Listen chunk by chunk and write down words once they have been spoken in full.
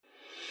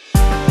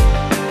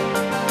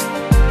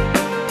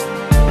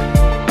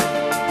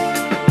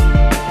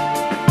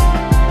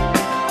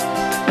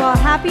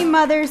Happy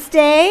Mother's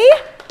Day.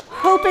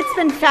 Hope it's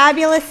been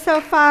fabulous so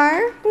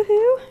far.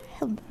 Woohoo.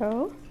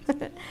 Hello.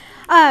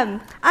 I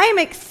am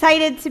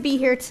excited to be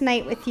here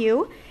tonight with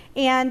you.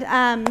 And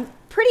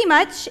pretty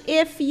much,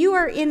 if you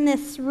are in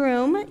this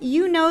room,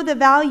 you know the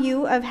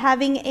value of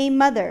having a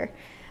mother.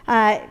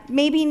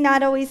 Maybe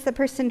not always the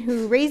person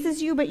who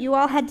raises you, but you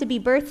all had to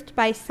be birthed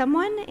by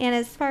someone. And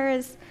as far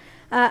as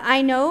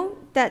I know,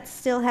 that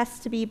still has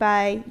to be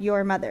by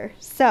your mother.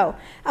 So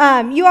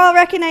you all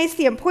recognize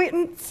the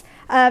importance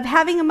of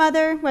having a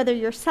mother, whether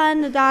you're a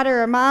son, a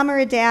daughter, a mom, or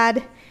a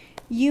dad.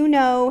 You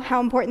know how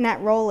important that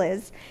role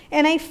is.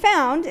 And I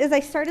found, as I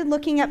started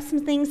looking up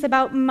some things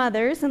about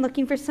mothers and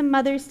looking for some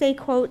Mother's Day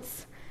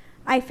quotes,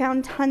 I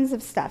found tons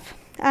of stuff.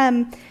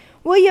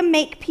 William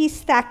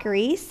Makepeace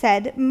Thackeray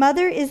said,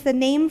 "Mother is the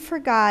name for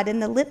God in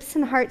the lips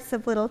and hearts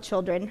of little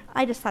children."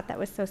 I just thought that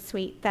was so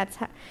sweet. That's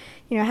how,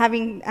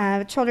 having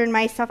children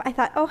myself, I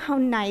thought, oh, how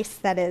nice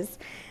that is.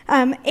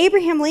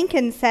 Abraham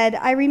Lincoln said,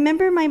 "I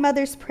remember my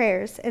mother's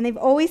prayers, and they've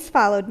always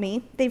followed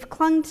me. They've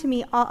clung to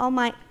me all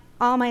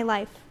my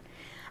life."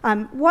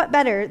 What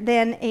better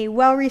than a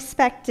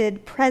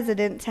well-respected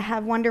president to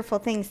have wonderful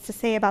things to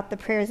say about the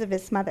prayers of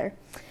his mother?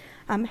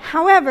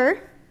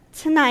 However,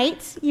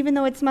 tonight, even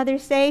though it's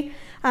Mother's Day,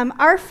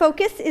 our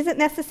focus isn't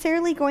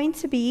necessarily going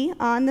to be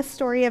on the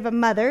story of a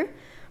mother,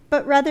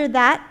 but rather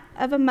that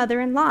of a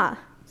mother-in-law.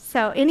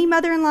 So, any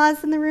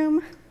mother-in-laws in the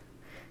room?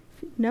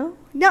 No,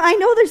 I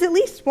know there's at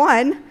least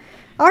one.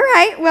 All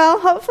right, well,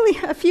 hopefully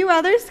a few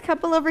others, a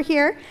couple over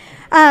here.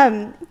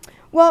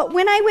 Well,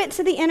 when I went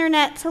to the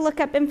internet to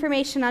look up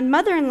information on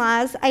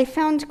mother-in-laws, I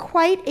found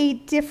quite a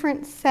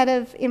different set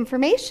of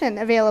information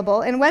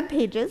available in web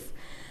pages.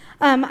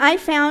 I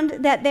found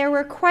that there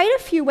were quite a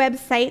few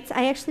websites,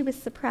 I actually was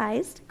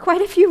surprised,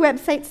 quite a few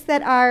websites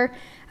that are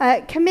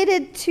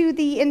committed to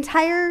the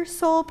entire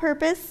sole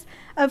purpose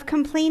of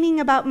complaining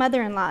about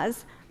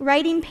mother-in-laws,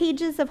 writing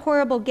pages of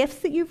horrible gifts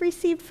that you've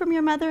received from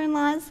your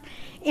mother-in-laws,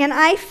 and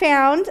I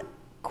found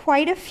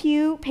quite a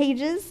few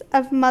pages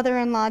of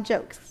mother-in-law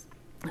jokes,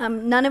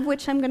 none of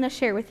which I'm going to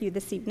share with you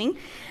this evening.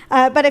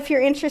 But if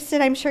you're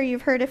interested, I'm sure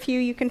you've heard a few.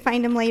 You can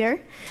find them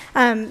later.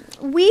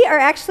 We are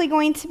actually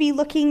going to be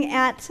looking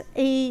at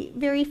a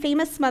very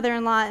famous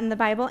mother-in-law in the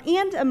Bible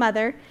and a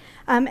mother,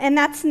 and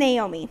that's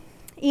Naomi.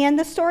 And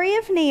the story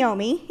of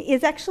Naomi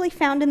is actually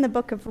found in the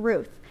book of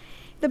Ruth.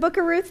 The book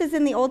of Ruth is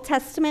in the Old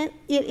Testament.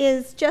 It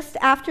is just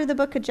after the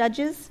book of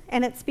Judges,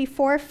 and it's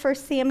before 1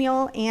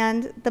 Samuel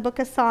and the book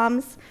of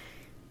Psalms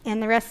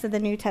and the rest of the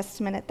New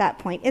Testament at that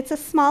point. It's a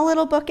small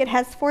little book. It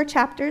has 4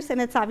 chapters,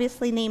 and it's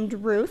obviously named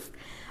Ruth,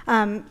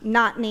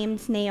 not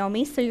named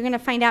Naomi, so you're going to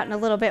find out in a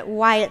little bit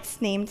why it's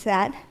named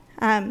that.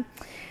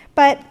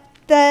 But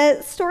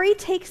the story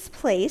takes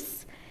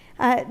place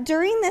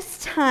during this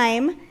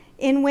time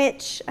in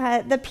which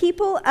the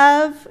people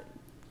of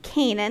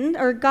Canaan,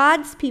 or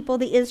God's people,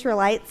 the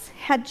Israelites,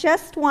 had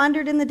just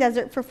wandered in the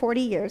desert for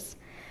 40 years.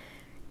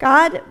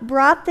 God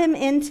brought them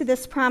into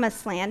this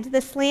promised land,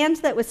 this land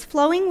that was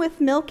flowing with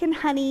milk and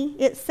honey.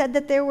 It said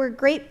that there were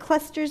grape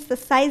clusters the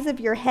size of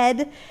your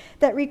head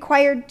that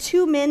required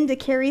 2 men to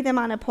carry them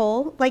on a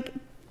pole. Like,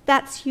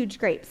 that's huge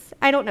grapes.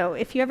 I don't know.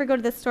 If you ever go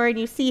to the store and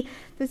you see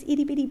those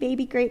itty-bitty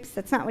baby grapes,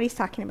 that's not what he's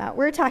talking about.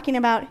 We're talking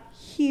about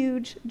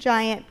huge,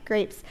 giant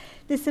grapes.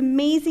 This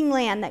amazing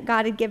land that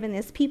God had given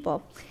his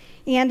people.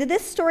 And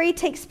this story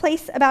takes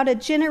place about a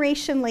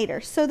generation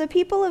later. So the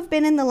people have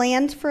been in the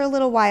land for a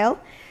little while.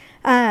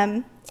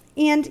 And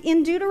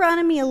in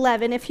Deuteronomy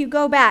 11, if you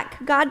go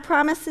back, God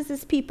promises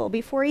his people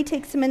before he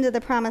takes them into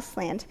the promised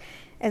land,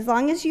 as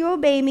long as you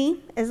obey me,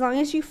 as long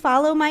as you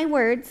follow my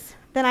words,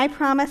 then I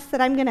promise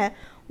that I'm going to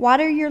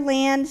water your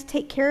land,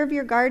 take care of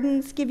your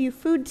gardens, give you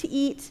food to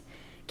eat,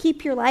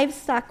 keep your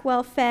livestock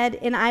well fed,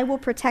 and I will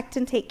protect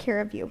and take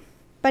care of you.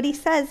 But he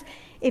says,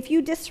 if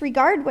you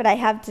disregard what I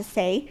have to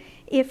say,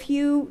 if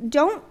you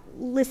don't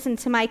listen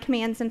to my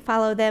commands and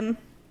follow them,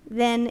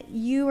 then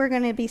you are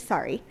going to be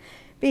sorry.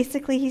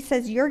 Basically, he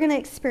says you're going to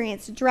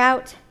experience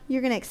drought,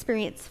 you're going to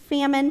experience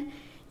famine,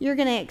 you're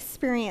going to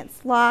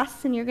experience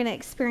loss, and you're going to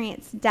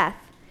experience death.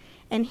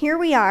 And here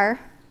we are,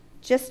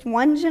 just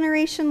one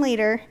generation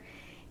later,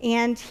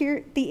 and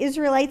here the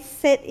Israelites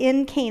sit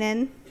in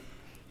Canaan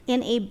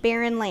in a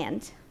barren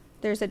land.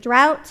 There's a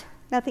drought,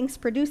 nothing's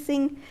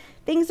producing,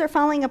 things are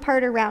falling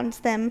apart around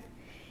them.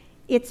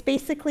 It's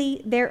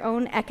basically their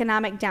own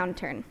economic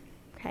downturn.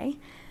 Okay,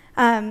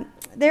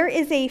 there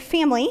is a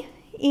family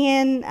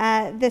in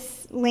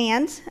this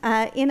land,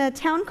 in a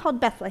town called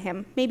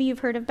Bethlehem. Maybe you've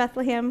heard of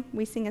Bethlehem.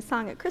 We sing a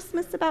song at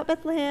Christmas about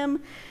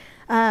Bethlehem.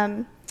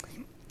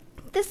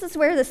 This is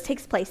where this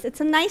takes place. It's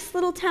a nice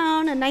little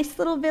town, a nice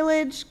little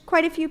village,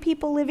 quite a few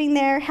people living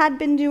there, had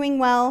been doing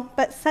well,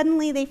 but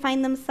suddenly they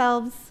find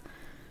themselves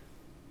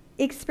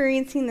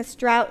experiencing this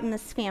drought and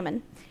this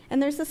famine. And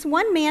there's this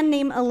one man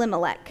named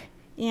Elimelech.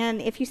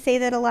 And if you say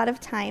that a lot of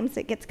times,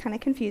 it gets kind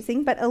of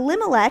confusing. But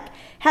Elimelech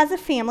has a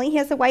family. He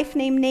has a wife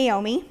named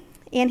Naomi,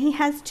 and he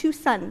has 2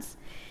 sons.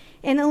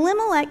 And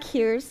Elimelech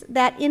hears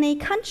that in a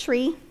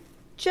country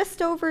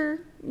just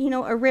over,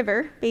 a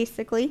river,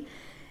 basically,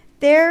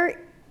 there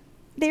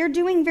they're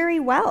doing very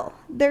well.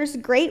 There's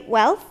great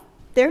wealth.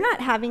 They're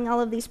not having all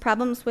of these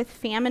problems with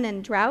famine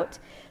and drought.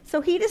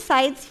 So he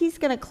decides he's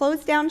going to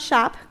close down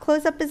shop,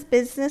 close up his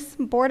business,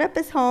 board up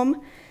his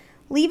home,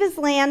 leave his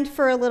land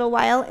for a little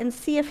while, and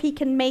see if he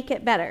can make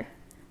it better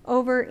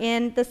over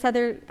in this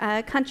other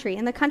country.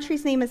 And the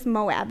country's name is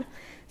Moab.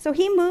 So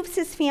he moves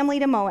his family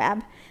to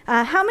Moab.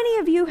 How many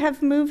of you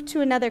have moved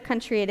to another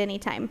country at any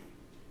time?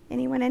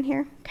 Anyone in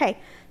here? Okay.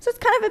 So it's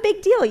kind of a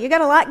big deal. You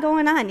got a lot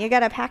going on. You got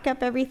to pack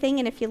up everything,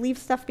 and if you leave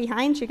stuff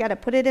behind, you got to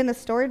put it in a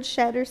storage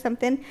shed or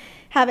something,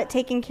 have it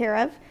taken care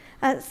of.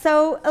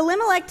 So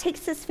Elimelech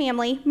takes his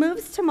family,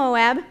 moves to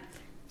Moab,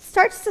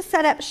 starts to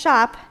set up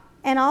shop,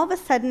 and all of a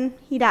sudden,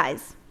 he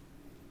dies.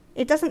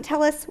 It doesn't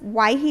tell us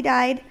why he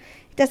died.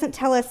 It doesn't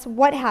tell us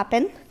what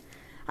happened,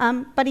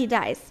 but he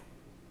dies.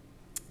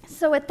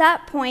 So at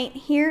that point,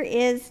 here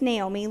is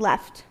Naomi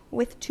left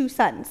with 2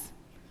 sons.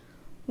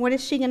 What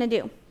is she going to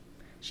do?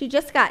 She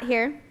just got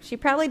here. She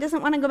probably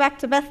doesn't want to go back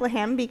to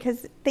Bethlehem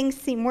because things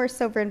seem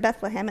worse over in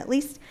Bethlehem. At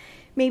least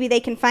maybe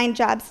they can find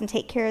jobs and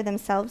take care of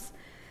themselves.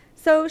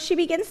 So she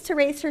begins to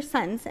raise her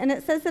sons, and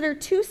it says that her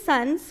 2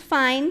 sons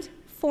find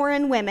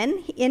foreign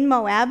women in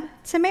Moab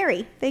to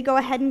marry. They go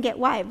ahead and get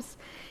wives.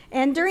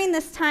 And during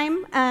this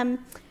time,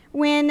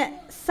 when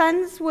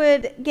sons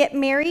would get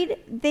married,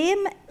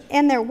 them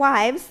and their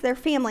wives, their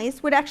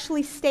families, would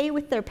actually stay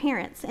with their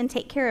parents and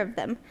take care of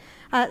them.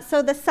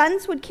 So the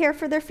sons would care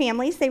for their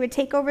families. They would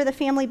take over the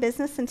family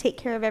business and take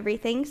care of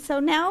everything. So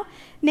now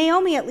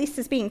Naomi at least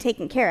is being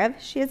taken care of.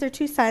 She has her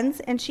 2 sons,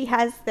 and she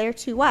has their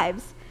 2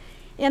 wives.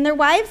 And their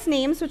wives'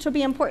 names, which will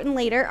be important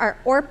later, are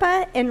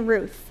Orpah and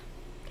Ruth.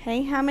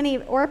 Okay, how many?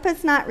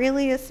 Orpah's not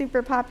really a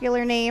super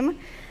popular name,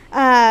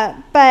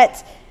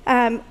 but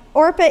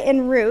Orpah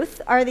and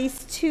Ruth are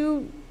these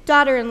 2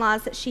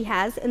 daughter-in-laws that she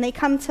has, and they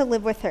come to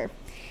live with her.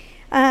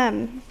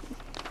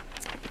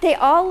 They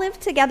all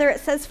lived together, it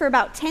says, for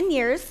about 10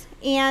 years,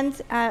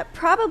 and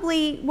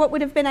probably what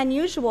would have been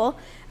unusual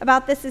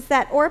about this is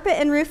that Orpah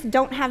and Ruth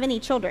don't have any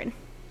children.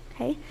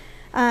 Okay,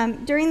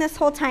 during this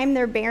whole time,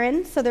 they're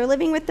barren, so they're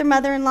living with their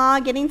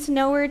mother-in-law, getting to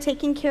know her,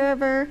 taking care of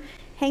her,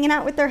 hanging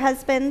out with their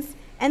husbands,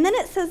 and then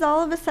it says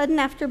all of a sudden,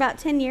 after about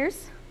 10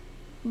 years,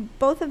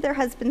 both of their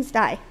husbands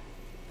die.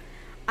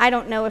 I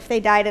don't know if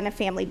they died in a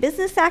family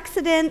business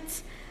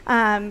accident.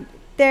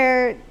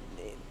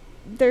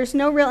 There's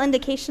no real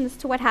indication as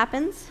to what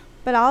happens,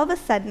 but all of a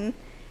sudden,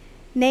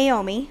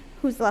 Naomi,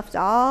 who's left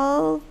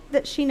all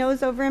that she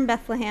knows over in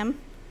Bethlehem,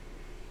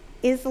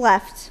 is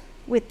left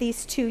with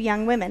these 2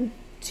 young women.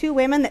 2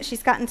 women that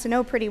she's gotten to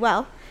know pretty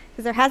well,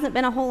 because there hasn't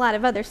been a whole lot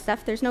of other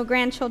stuff. There's no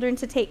grandchildren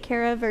to take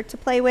care of or to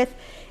play with.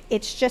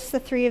 It's just the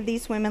 3 of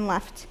these women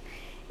left.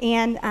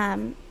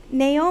 And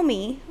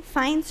Naomi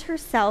finds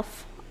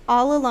herself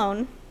all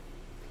alone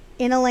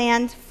in a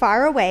land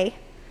far away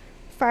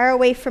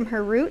from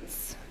her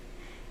roots,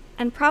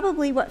 and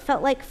probably what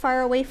felt like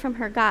far away from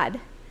her God.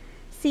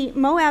 See,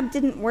 Moab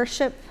didn't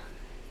worship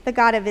the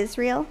God of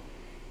Israel.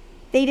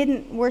 They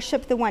didn't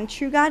worship the one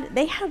true God.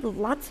 They had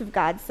lots of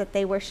gods that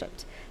they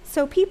worshiped.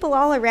 So people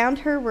all around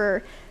her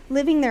were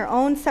living their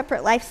own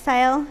separate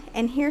lifestyle,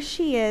 and here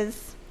she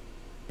is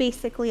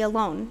basically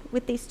alone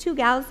with these 2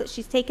 gals that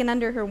she's taken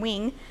under her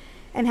wing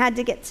and had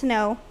to get to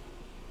know.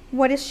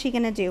 What is she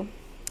going to do?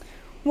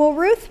 Well,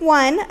 Ruth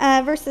 1,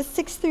 verses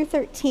 6 through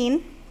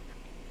 13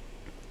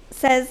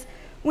 says,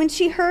 "When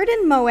she heard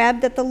in Moab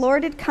that the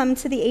Lord had come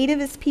to the aid of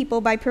his people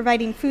by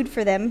providing food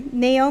for them,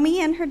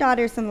 Naomi and her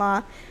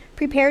daughters-in-law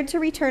prepared to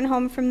return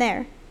home from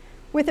there.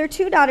 With her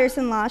 2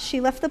 daughters-in-law,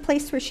 she left the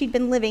place where she'd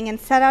been living and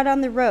set out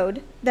on the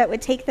road that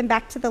would take them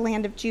back to the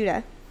land of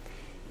Judah.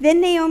 Then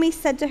Naomi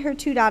said to her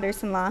 2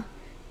 daughters-in-law,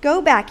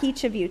 'Go back,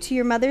 each of you, to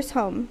your mother's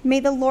home.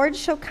 May the Lord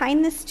show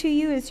kindness to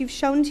you as you've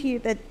shown to you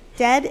the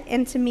dead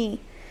and to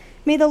me.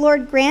 May the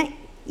Lord grant that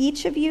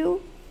each of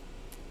you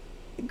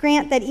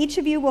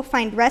will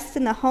find rest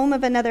in the home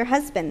of another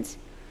husband.'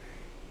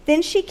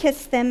 Then she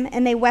kissed them,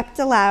 and they wept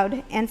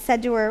aloud and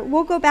said to her,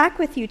 'We'll go back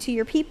with you to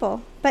your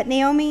people.' But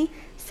Naomi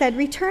said,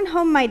 'Return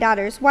home, my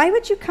daughters. Why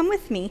would you come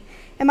with me?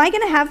 Am I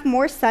going to have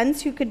more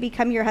sons who could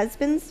become your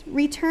husbands?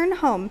 Return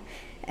home.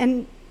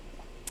 And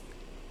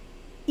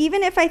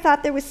even if I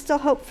thought there was still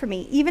hope for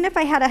me, even if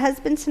I had a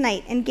husband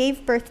tonight and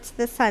gave birth to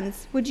the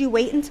sons, would you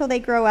wait until they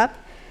grow up?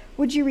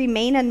 Would you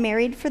remain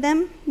unmarried for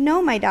them?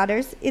 No, my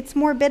daughters, it's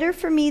more bitter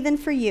for me than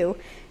for you,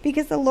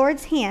 because the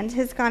Lord's hand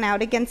has gone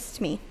out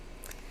against me.'"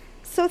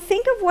 So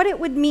think of what it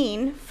would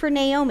mean for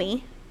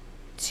Naomi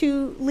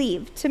to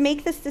leave, to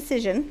make this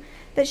decision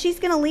that she's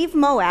going to leave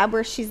Moab,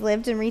 where she's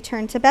lived, and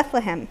return to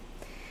Bethlehem.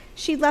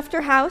 She'd left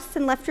her house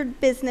and left her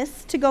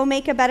business to go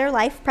make a better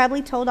life,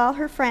 probably told all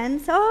her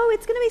friends, "Oh,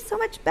 it's going to be so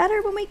much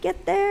better when we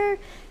get there.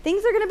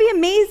 Things are going to be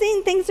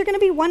amazing. Things are going to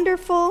be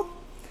wonderful."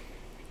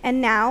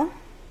 And now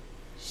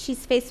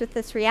she's faced with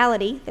this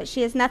reality that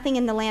she has nothing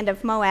in the land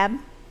of Moab,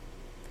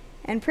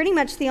 and pretty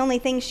much the only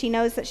thing she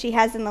knows that she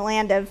has in the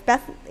land of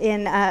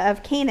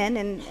Canaan,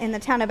 in the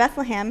town of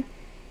Bethlehem,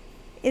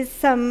 is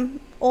some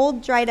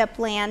old dried up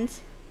land,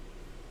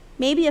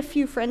 maybe a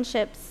few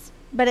friendships,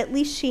 but at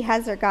least she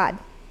has her God.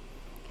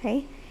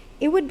 Okay?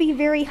 It would be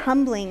very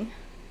humbling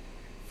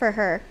for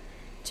her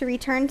to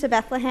return to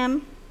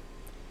Bethlehem,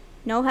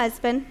 no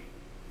husband,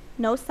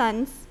 no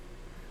sons,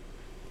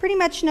 pretty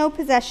much no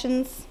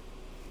possessions,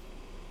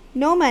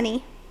 no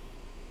money,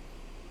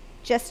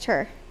 just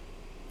her,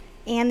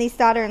 and these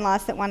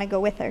daughter-in-laws that want to go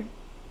with her.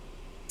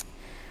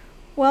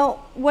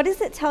 Well, what does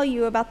it tell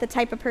you about the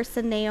type of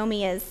person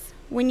Naomi is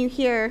when you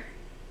hear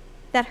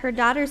that her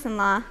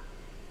daughters-in-law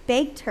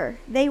begged her?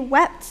 They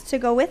wept to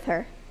go with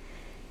her.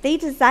 They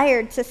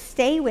desired to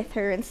stay with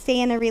her and stay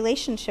in a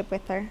relationship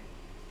with her.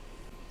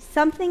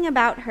 Something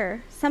about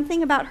her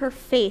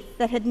faith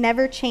that had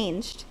never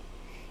changed.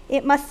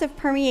 It must have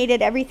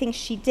permeated everything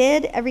she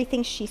did,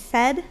 everything she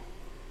said.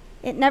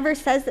 It never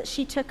says that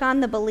she took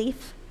on the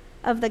belief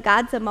of the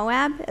gods of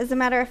Moab. As a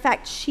matter of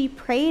fact, she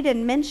prayed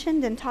and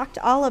mentioned and talked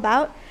all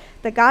about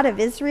the God of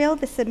Israel,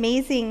 this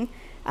amazing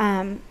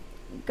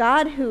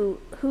God who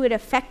had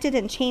affected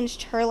and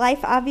changed her life,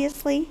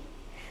 obviously.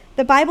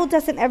 The Bible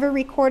doesn't ever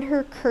record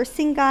her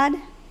cursing God,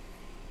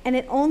 and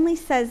it only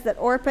says that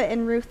Orpah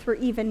and Ruth were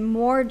even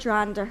more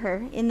drawn to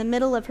her in the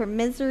middle of her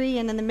misery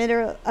and in the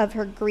middle of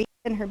her grief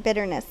and her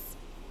bitterness.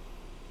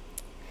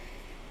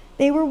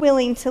 They were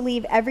willing to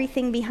leave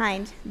everything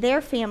behind,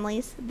 their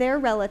families, their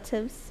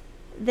relatives,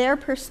 their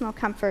personal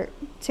comfort,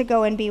 to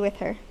go and be with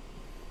her.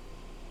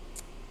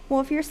 Well,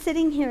 if you're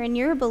sitting here and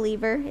you're a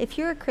believer, if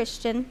you're a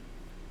Christian,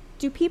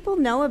 do people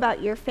know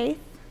about your faith?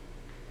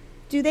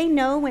 Do they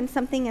know when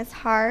something is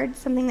hard,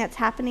 something that's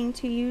happening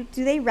to you?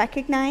 Do they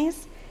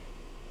recognize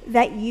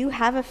that you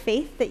have a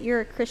faith, that you're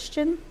a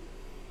Christian?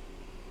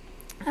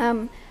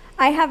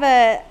 I have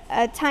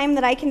a time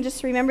that I can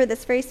just remember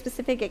this very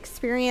specific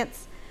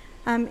experience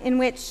in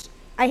which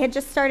I had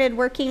just started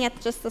working at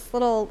just this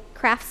little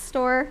craft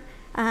store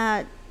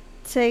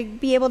to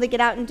be able to get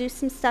out and do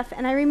some stuff.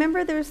 And I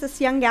remember there was this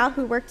young gal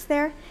who worked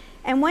there,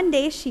 and one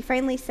day she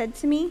finally said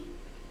to me,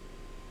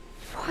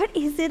 "What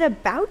is it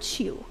about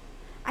you?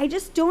 I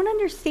just don't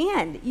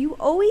understand. You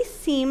always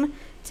seem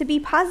to be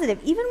positive,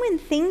 even when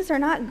things are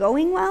not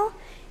going well,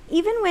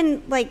 even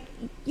when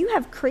you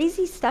have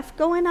crazy stuff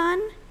going on,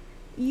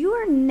 you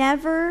are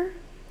never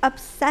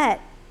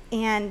upset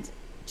and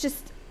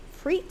just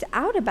freaked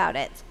out about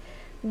it.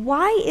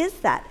 Why is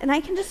that?" And I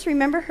can just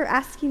remember her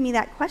asking me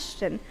that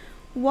question.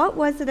 What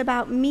was it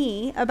about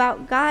me,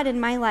 about God in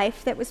my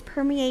life, that was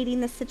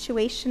permeating the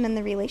situation and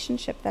the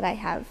relationship that I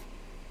have?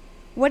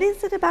 What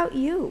is it about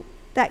you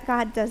that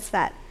God does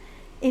that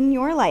in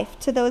your life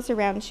to those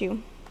around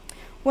you?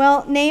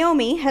 Well,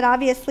 Naomi had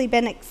obviously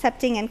been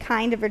accepting and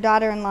kind of her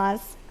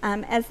daughter-in-laws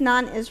as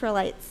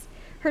non-Israelites.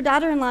 Her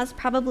daughter-in-laws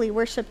probably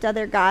worshipped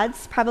other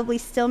gods, probably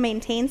still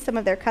maintained some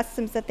of their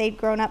customs that they'd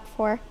grown up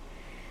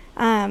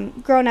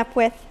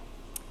with.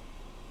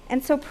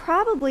 And so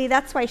probably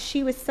that's why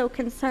she was so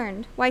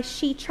concerned, why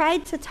she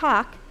tried to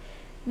talk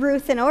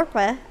Ruth and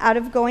Orpah out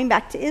of going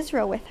back to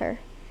Israel with her.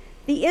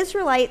 The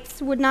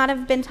Israelites would not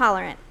have been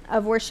tolerant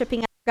of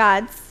worshiping other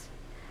gods,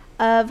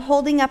 of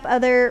holding up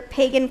other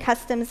pagan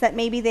customs that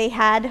maybe they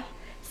had,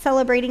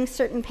 celebrating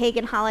certain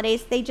pagan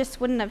holidays. They just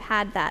wouldn't have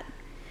had that.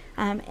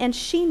 And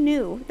she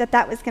knew that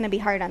that was going to be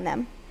hard on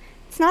them.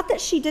 It's not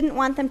that she didn't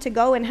want them to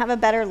go and have a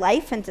better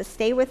life and to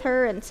stay with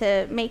her and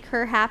to make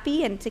her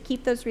happy and to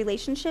keep those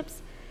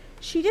relationships.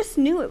 She just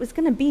knew it was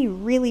going to be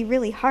really,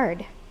 really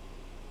hard.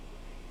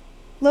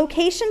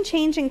 Location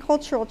change and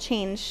cultural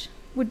change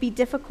would be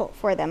difficult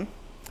for them,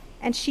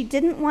 and she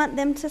didn't want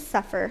them to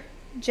suffer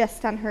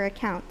just on her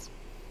account.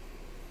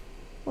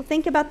 Well,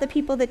 think about the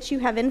people that you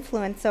have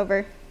influence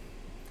over.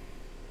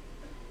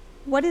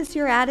 What does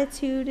your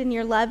attitude and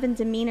your love and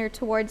demeanor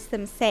towards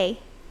them say?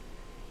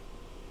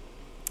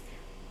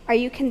 Are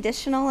you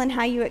conditional in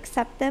how you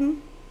accept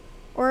them?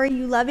 Or are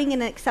you loving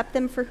and accept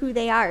them for who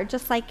they are,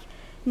 just like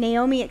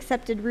Naomi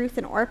accepted Ruth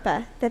and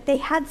Orpah, that they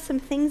had some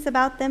things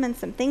about them and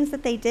some things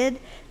that they did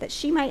that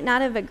she might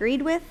not have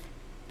agreed with,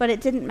 but it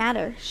didn't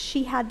matter.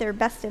 She had their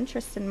best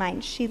interest in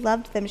mind. She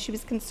loved them. She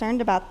was concerned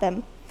about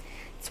them.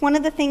 It's one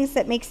of the things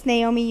that makes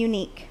Naomi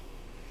unique.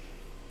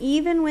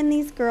 Even when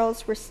these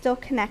girls were still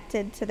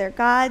connected to their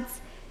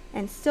gods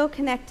and still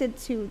connected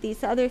to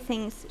these other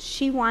things,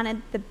 she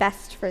wanted the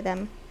best for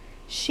them.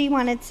 She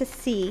wanted to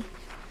see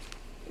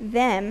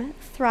them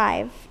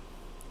thrive.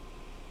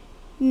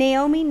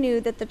 Naomi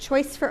knew that the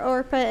choice for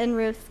Orpah and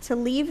Ruth to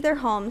leave their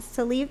homes,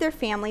 to leave their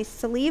families,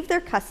 to leave their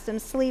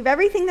customs, to leave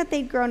everything that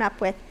they'd grown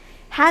up with,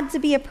 had to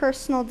be a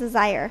personal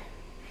desire.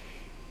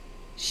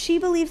 She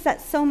believes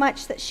that so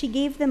much that she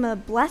gave them a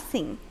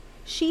blessing.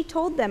 She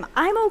told them,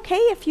 "I'm okay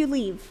if you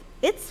leave.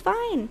 It's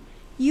fine.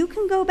 You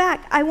can go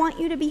back. I want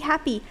you to be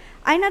happy.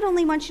 I not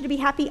only want you to be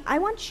happy, I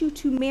want you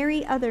to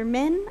marry other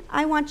men.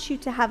 I want you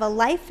to have a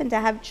life and to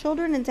have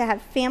children and to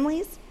have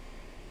families."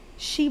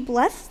 She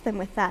blessed them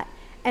with that,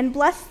 and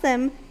blessed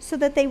them so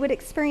that they would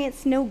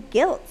experience no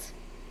guilt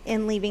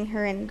in leaving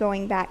her and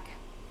going back.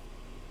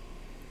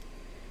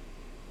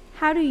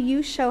 How do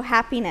you show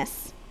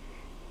happiness?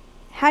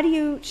 How do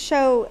you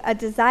show a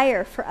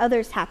desire for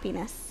others'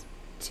 happiness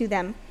to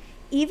them,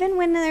 even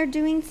when they're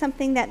doing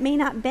something that may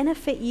not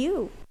benefit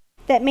you,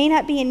 that may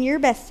not be in your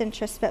best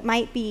interest, but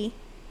might be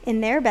in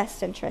their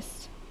best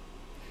interest?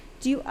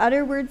 Do you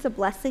utter words of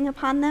blessing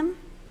upon them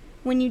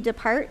when you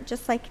depart,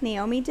 just like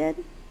Naomi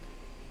did?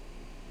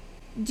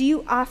 Do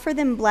you offer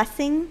them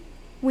blessing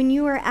when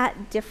you are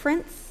at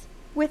difference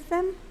with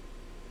them?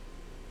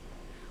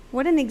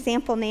 What an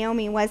example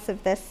Naomi was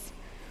of this.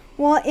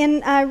 Well,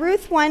 in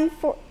Ruth 1,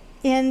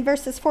 in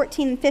verses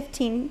 14 and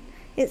 15,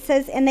 it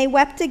says, "And they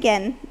wept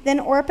again.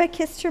 Then Orpah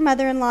kissed her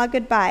mother-in-law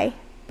goodbye,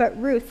 but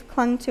Ruth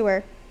clung to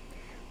her.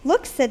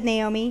 'Look,' said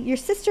Naomi, 'your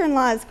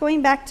sister-in-law is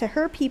going back to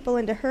her people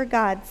and to her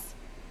gods.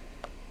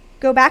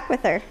 Go back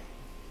with her.'"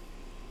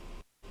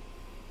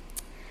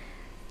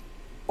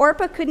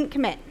 Orpah couldn't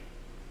commit.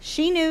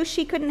 She knew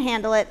she couldn't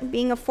handle it,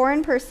 being a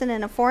foreign person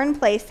in a foreign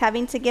place,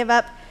 having to give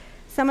up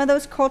some of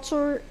those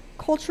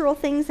cultural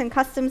things and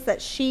customs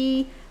that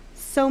she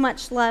so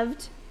much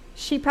loved.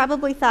 She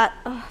probably thought,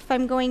 "Oh, if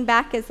I'm going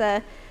back as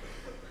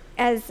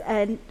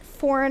a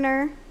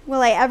foreigner,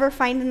 will I ever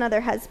find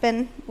another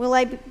husband? Will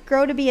I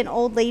grow to be an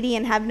old lady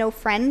and have no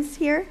friends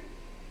here?"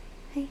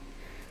 Okay.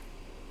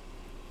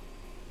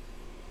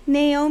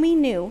 Naomi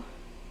knew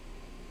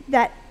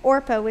that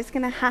Orpah was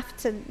going to have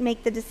to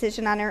make the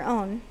decision on her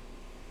own.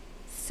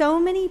 So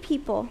many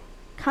people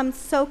come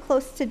so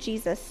close to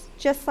Jesus,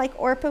 just like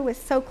Orpah was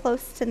so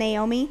close to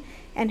Naomi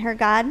and her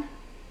God,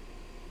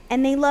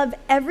 and they love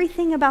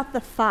everything about the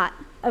thought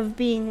of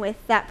being with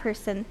that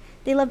person.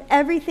 They love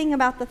everything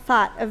about the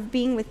thought of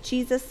being with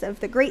Jesus,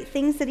 of the great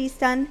things that he's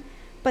done,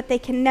 but they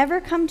can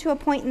never come to a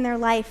point in their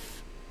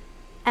life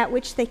at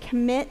which they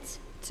commit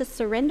to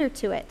surrender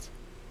to it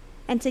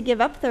and to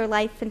give up their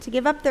life and to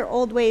give up their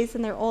old ways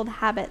and their old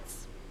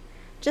habits.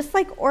 Just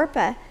like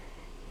Orpah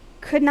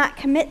could not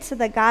commit to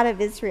the God of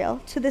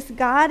Israel, to this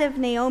God of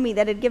Naomi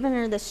that had given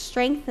her this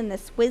strength and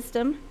this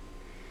wisdom,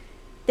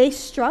 they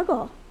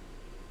struggle.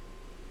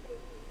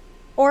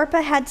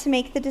 Orpah had to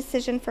make the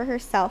decision for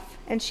herself,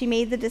 and she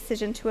made the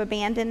decision to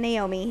abandon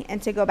Naomi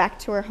and to go back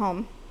to her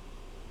home.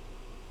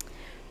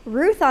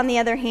 Ruth, on the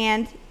other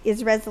hand,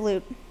 is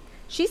resolute.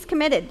 She's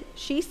committed.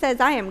 She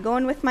says, "I am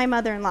going with my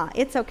mother-in-law.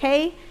 It's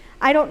okay.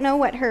 I don't know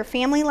what her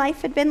family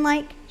life had been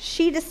like."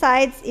 She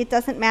decides it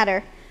doesn't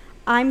matter.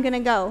 I'm going to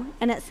go.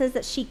 And it says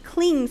that she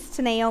clings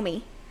to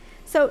Naomi.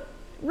 So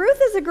Ruth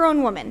is a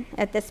grown woman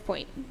at this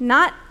point.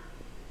 Not,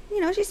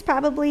 she's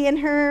probably in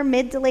her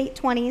mid to late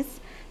 20s.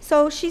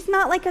 So she's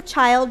not like a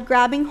child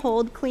grabbing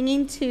hold,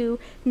 clinging to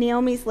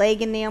Naomi's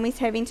leg, and Naomi's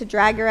having to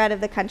drag her out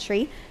of the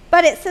country.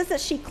 But it says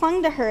that she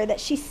clung to her, that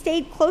she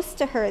stayed close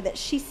to her, that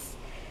she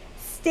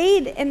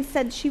stayed and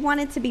said she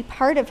wanted to be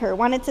part of her,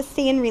 wanted to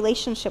stay in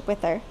relationship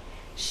with her.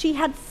 She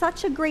had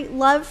such a great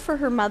love for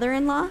her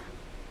mother-in-law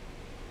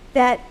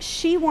that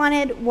she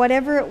wanted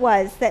whatever it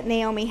was that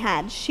Naomi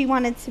had. She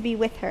wanted to be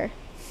with her.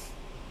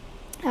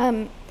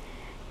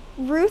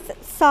 Ruth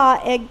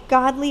saw a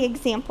godly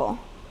example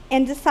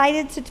and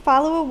decided to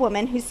follow a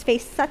woman who's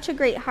faced such a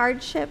great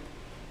hardship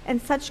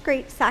and such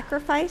great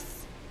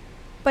sacrifice,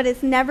 but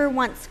has never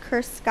once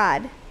cursed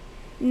God,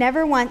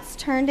 never once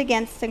turned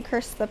against and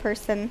cursed the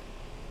person,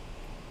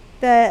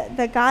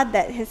 the God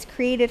that has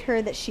created her,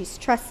 that she's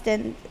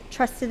trusted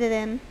it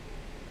in.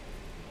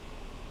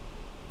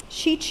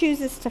 She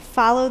chooses to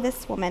follow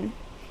this woman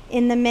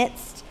in the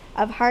midst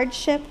of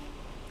hardship,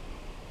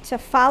 to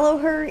follow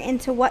her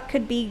into what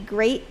could be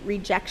great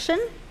rejection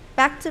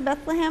back to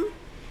Bethlehem.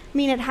 I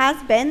mean, it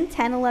has been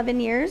 10, 11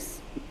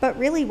 years, but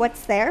really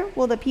what's there?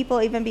 Will the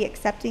people even be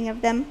accepting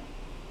of them?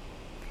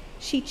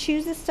 She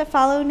chooses to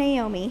follow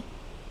Naomi,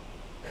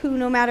 who,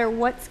 no matter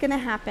what's going to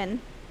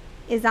happen,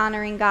 is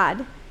honoring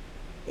God,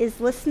 is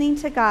listening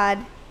to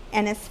God,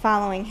 and is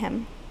following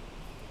him.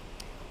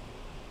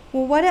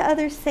 Well, what do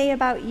others say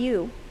about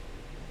you?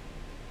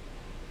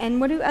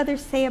 And what do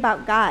others say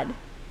about God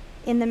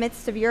in the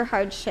midst of your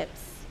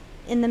hardships,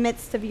 in the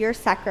midst of your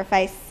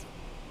sacrifice?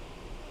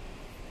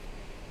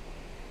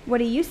 What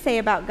do you say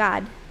about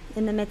God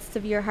in the midst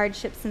of your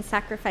hardships and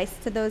sacrifice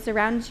to those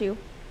around you,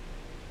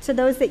 to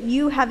those that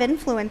you have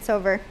influence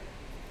over?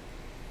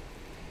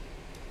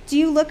 Do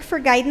you look for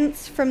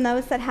guidance from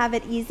those that have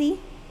it easy?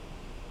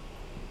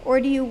 Or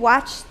do you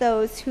watch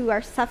those who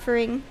are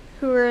suffering,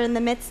 who are in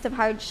the midst of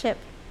hardship,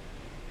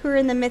 who are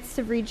in the midst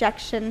of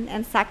rejection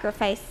and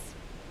sacrifice,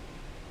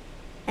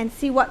 and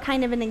see what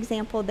kind of an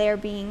example they're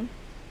being,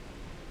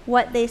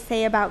 what they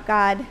say about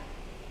God?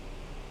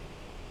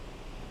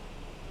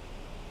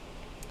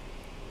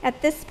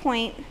 At this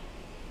point,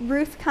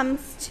 Ruth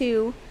comes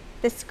to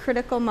this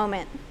critical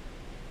moment.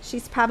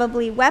 She's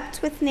probably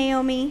wept with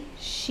Naomi.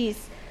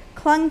 She's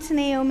clung to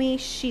Naomi.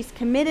 She's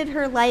committed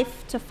her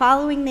life to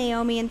following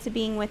Naomi and to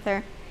being with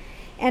her.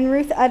 And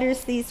Ruth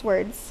utters these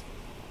words.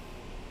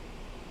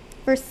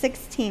 Verse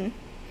 16,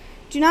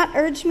 "Do not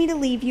urge me to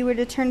leave you or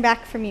to turn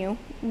back from you.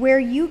 Where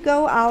you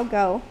go, I'll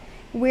go.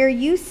 Where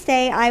you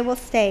stay, I will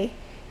stay.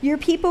 Your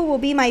people will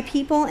be my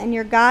people, and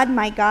your God,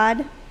 my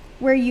God.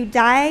 Where you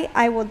die,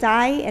 I will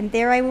die, and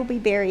there I will be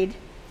buried.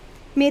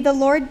 May the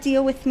Lord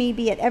deal with me,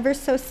 be it ever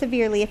so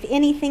severely, if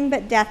anything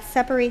but death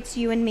separates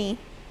you and me."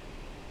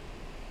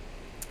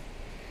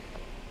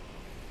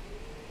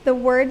 The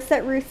words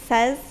that Ruth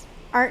says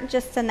aren't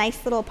just a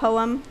nice little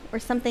poem or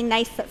something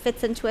nice that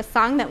fits into a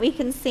song that we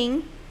can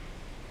sing.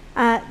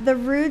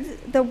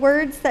 The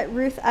words that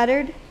Ruth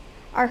uttered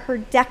are her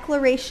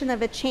declaration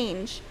of a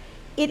change.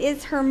 It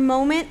is her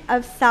moment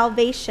of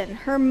salvation,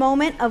 her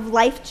moment of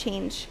life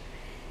change,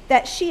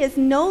 that she is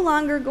no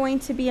longer going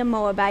to be a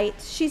Moabite.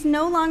 She's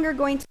no longer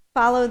going to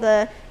follow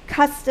the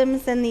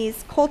customs and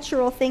these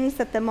cultural things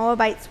that the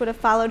Moabites would have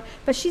followed,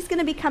 but she's going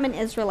to become an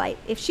Israelite.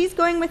 If she's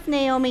going with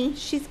Naomi,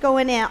 she's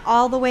going in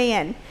all the way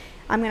in.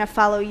 I'm going to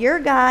follow your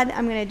God.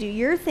 I'm going to do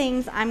your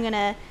things. I'm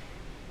going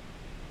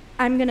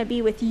to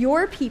be with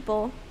your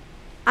people.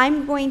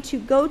 I'm going to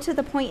go to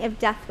the point of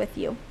death with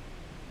you.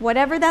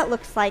 Whatever that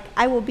looks like,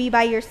 I will be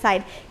by your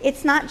side.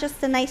 It's not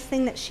just a nice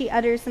thing that she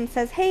utters and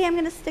says, hey, I'm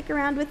going to stick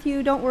around with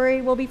you. Don't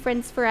worry, we'll be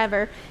friends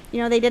forever.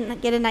 They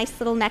didn't get a nice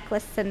little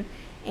necklace and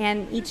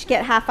each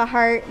get half a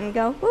heart and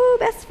go, woo,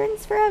 best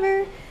friends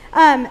forever.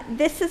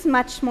 This is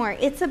much more.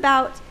 It's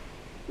about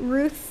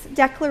Ruth's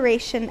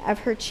declaration of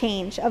her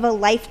change, of a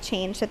life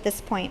change at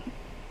this point.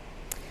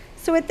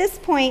 So at this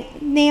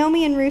point,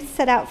 Naomi and Ruth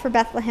set out for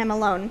Bethlehem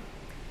alone.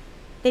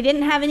 They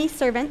didn't have any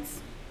servants.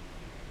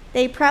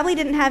 They probably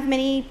didn't have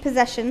many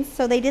possessions,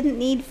 so they didn't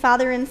need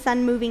father and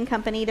son moving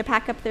company to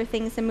pack up their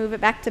things and move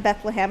it back to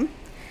Bethlehem.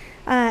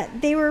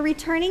 They were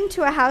returning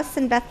to a house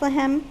in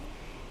Bethlehem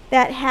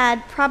that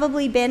had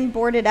probably been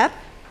boarded up,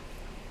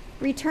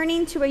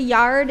 returning to a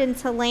yard and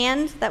to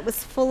land that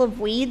was full of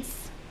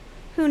weeds.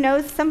 Who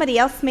knows, somebody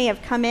else may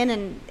have come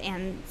in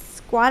and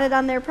squatted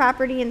on their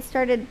property and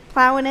started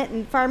plowing it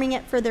and farming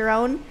it for their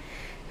own.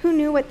 Who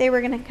knew what they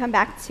were going to come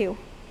back to?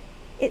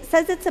 It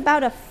says it's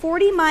about a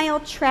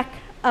 40-mile trek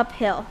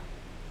uphill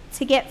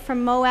to get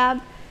from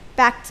Moab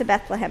back to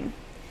Bethlehem.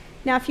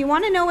 Now, if you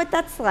want to know what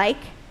that's like,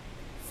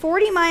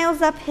 40 miles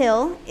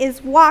uphill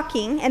is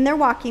walking, and they're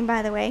walking,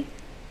 by the way,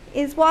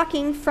 is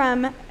walking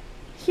from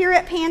here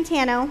at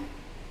Pantano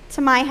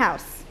to my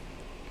house,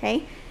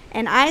 okay?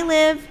 And I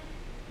live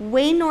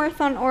way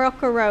north on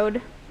Oracle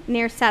Road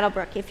near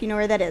Saddlebrook, if you know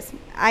where that is.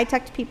 I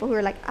talk to people who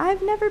are like,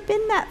 I've never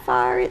been that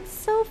far. It's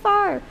so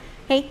far.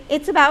 Okay,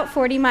 it's about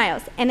 40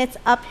 miles, and it's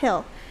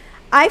uphill.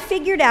 I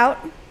figured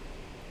out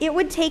it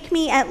would take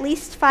me at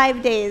least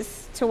 5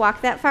 days to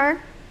walk that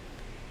far,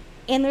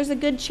 and there's a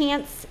good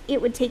chance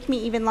it would take me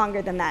even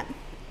longer than that.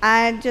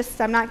 I'm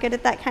not good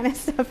at that kind of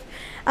stuff.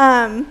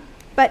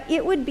 But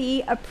it would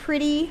be a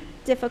pretty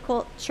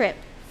difficult trip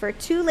for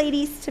two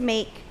ladies to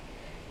make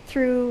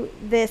through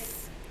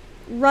this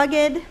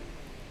rugged,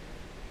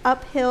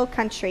 uphill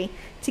country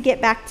to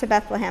get back to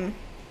Bethlehem.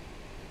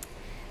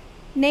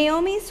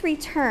 Naomi's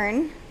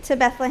return to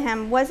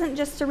Bethlehem wasn't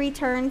just a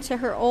return to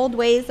her old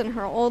ways and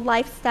her old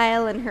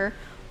lifestyle and her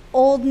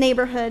old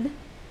neighborhood,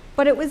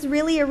 but it was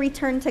really a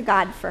return to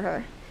God for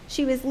her.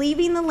 She was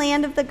leaving the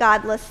land of the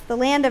godless, the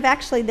land of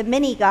actually the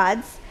many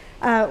gods,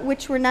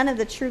 which were none of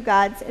the true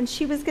gods, and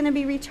she was going to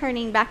be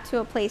returning back to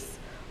a place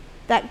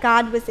that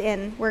God was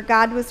in, where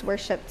God was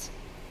worshipped.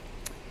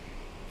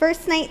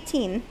 Verse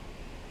 19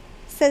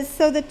 says,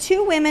 so the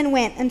two women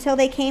went until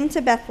they came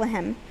to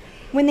Bethlehem.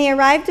 When they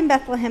arrived in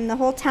Bethlehem, the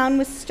whole town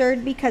was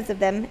stirred because of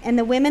them, and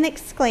the women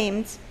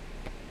exclaimed,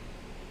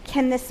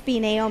 can this be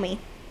Naomi?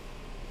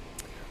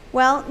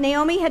 Well,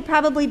 Naomi had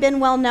probably been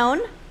well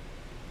known.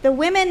 The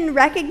women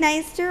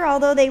recognized her,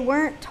 although they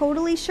weren't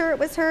totally sure it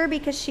was her,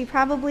 because she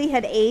probably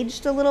had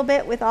aged a little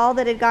bit with all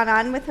that had gone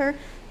on with her,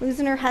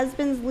 losing her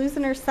husband,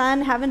 losing her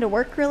son,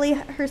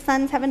 her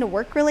sons having to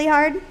work really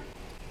hard.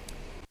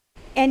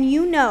 And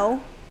you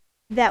know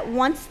that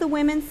once the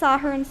women saw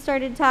her and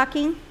started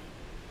talking,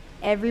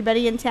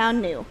 everybody in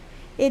town knew.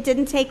 It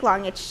didn't take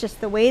long. It's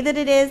just the way that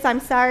it is. I'm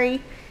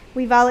sorry.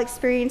 We've all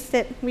experienced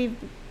it. We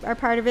are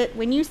part of it.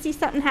 When you see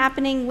something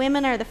happening,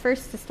 women are the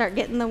first to start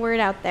getting the word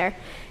out there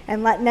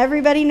and letting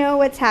everybody know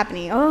what's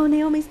happening. Oh,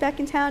 Naomi's back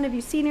in town. Have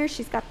you seen her?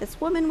 She's got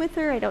this woman with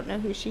her. I don't know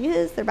who she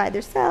is. They're by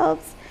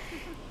themselves.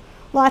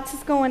 Lots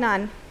is going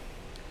on.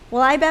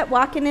 Well, I bet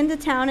walking into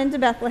town, into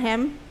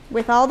Bethlehem,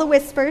 with all the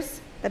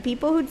whispers, the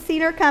people who'd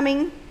seen her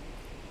coming,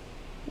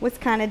 was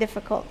kind of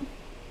difficult.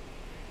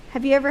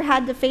 Have you ever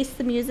had to face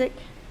the music?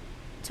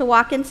 To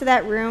walk into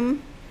that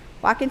room,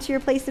 walk into your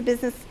place of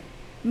business?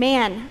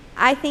 Man,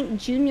 I think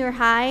junior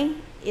high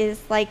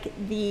is like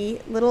the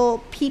little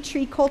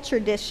petri culture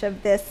dish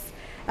of this,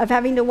 of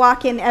having to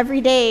walk in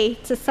every day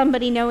to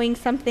somebody knowing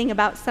something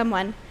about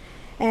someone,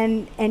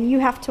 and you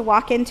have to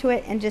walk into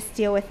it and just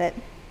deal with it.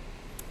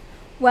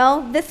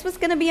 Well, this was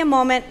going to be a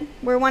moment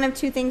where one of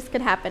two things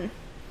could happen.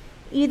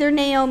 Either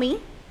Naomi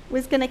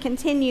was going to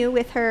continue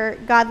with her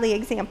godly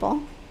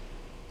example,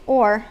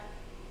 or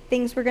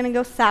things were going to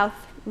go south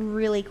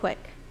really quick.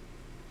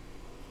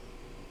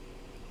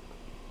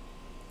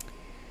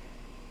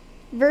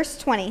 Verse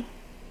 20.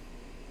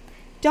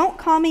 Don't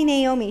call me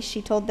Naomi,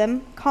 she told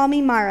them. Call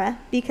me Mara,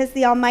 because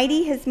the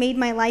Almighty has made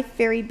my life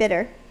very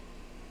bitter.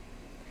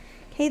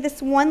 Okay,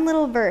 this one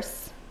little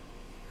verse.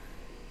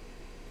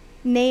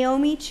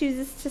 Naomi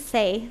chooses to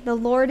say, the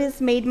Lord has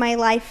made my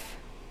life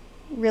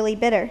really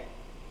bitter.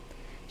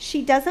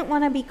 She doesn't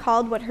want to be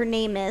called what her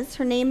name is.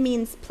 Her name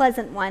means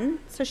pleasant one,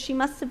 so she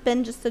must have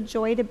been just a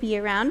joy to be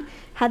around,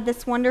 had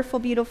this wonderful,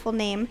 beautiful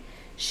name.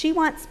 She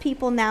wants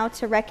people now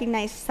to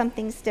recognize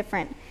something's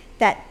different,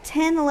 that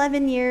 10,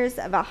 11 years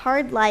of a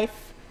hard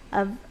life,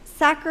 of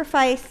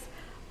sacrifice,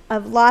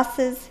 of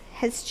losses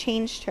has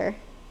changed her.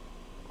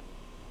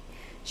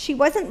 She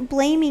wasn't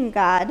blaming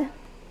God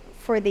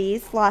for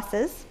these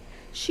losses.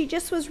 She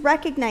just was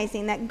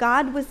recognizing that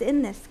God was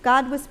in this.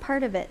 God was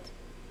part of it.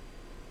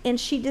 And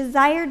she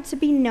desired to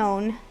be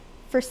known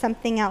for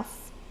something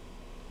else.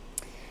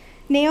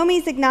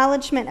 Naomi's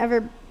acknowledgement of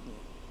her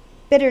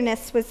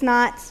bitterness was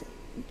not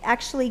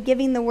actually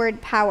giving the word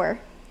power.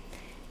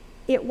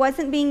 It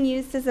wasn't being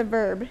used as a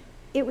verb.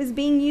 It was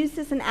being used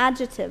as an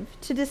adjective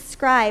to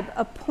describe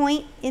a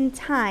point in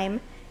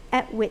time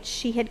at which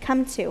she had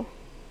come to.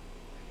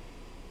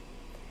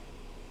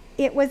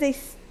 It was a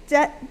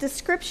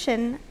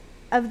description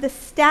of the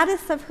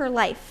status of her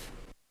life.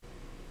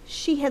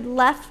 She had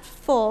left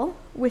full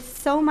with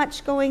so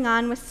much going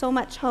on, with so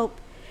much hope,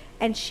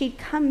 and she'd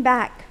come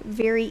back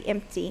very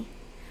empty,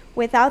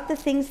 without the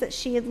things that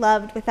she had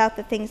loved, without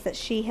the things that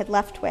she had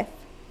left with.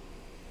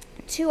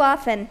 Too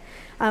often,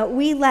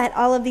 we let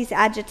all of these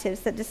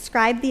adjectives that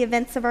describe the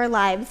events of our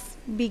lives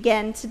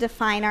begin to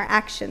define our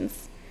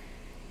actions.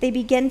 They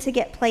begin to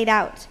get played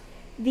out.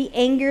 The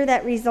anger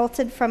that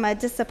resulted from a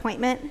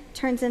disappointment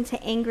turns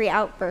into angry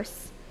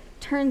outbursts,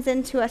 turns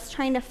into us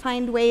trying to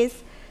find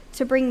ways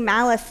to bring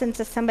malice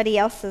into somebody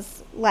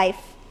else's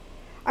life.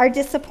 Our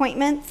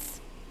disappointments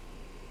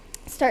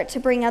start to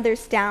bring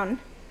others down.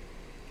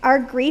 Our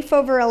grief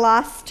over a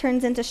loss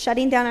turns into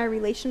shutting down our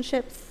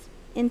relationships,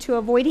 into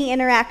avoiding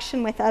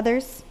interaction with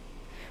others.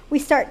 We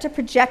start to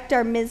project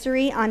our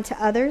misery onto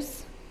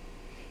others.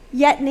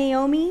 Yet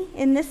Naomi,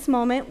 in this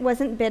moment,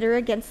 wasn't bitter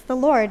against the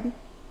Lord.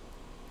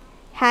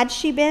 Had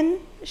she been,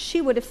 she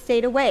would have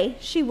stayed away.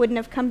 She wouldn't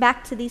have come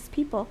back to these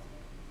people.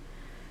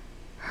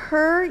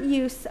 Her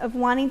use of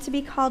wanting to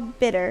be called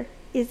bitter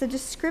is a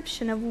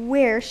description of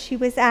where she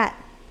was at.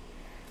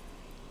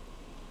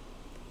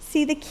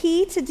 See, the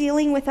key to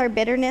dealing with our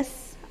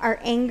bitterness, our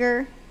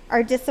anger,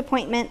 our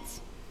disappointment,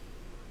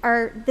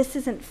 our this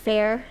isn't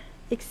fair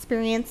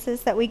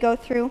experiences that we go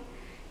through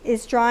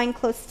is drawing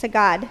close to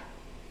God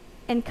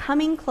and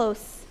coming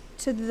close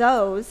to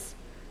those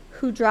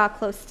who draw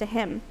close to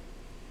Him.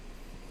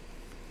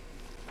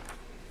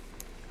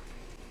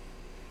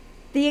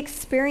 The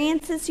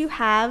experiences you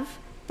have,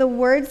 the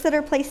words that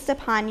are placed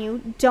upon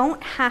you,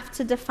 don't have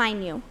to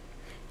define you.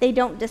 They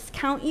don't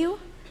discount you.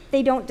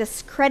 They don't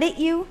discredit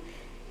you.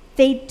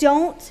 They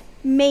don't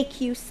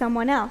make you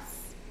someone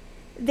else.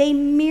 They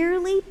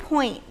merely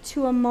point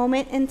to a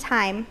moment in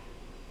time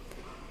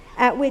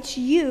at which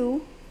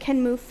you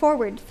can move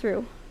forward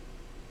through,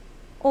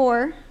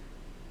 or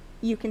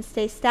you can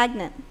stay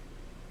stagnant.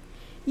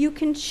 You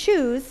can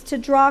choose to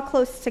draw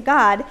close to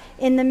God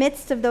in the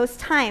midst of those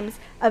times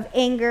of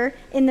anger,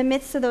 in the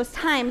midst of those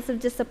times of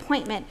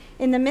disappointment,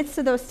 in the midst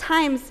of those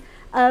times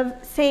of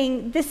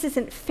saying, this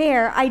isn't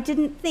fair, I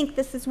didn't think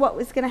this is what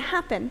was going to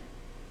happen.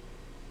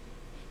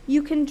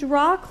 You can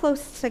draw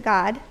close to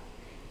God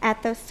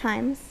at those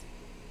times,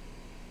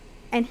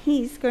 and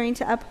He's going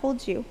to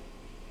uphold you.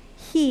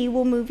 He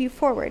will move you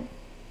forward.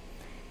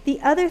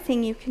 The other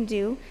thing you can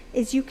do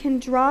is you can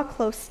draw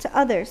close to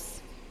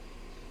others.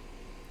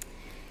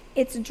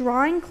 It's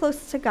drawing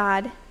close to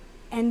God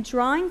and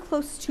drawing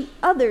close to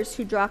others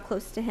who draw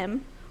close to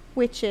Him,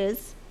 which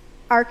is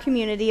our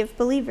community of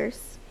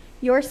believers,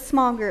 your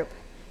small group,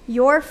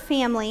 your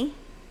family,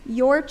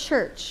 your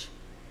church.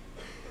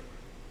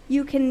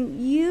 You can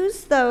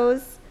use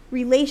those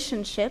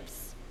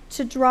relationships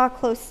to draw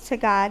close to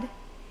God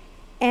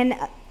and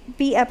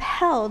be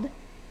upheld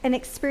and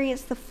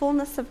experience the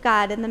fullness of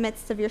God in the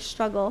midst of your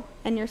struggle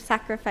and your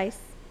sacrifice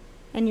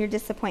and your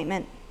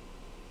disappointment.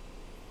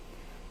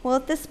 Well,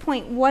 at this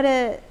point, what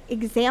an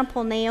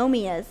example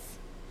Naomi is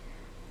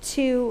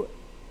to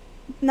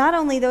not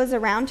only those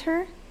around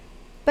her,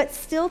 but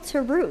still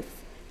to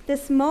Ruth,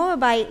 this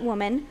Moabite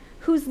woman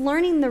who's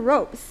learning the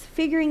ropes,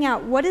 figuring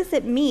out what does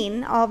it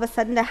mean all of a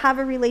sudden to have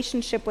a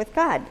relationship with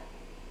God.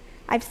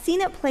 I've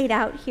seen it played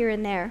out here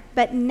and there,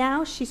 but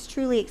now she's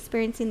truly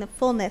experiencing the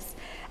fullness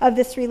of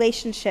this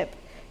relationship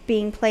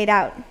being played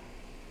out.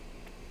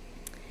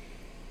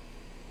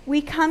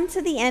 We come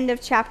to the end of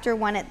chapter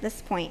 1 at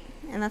this point,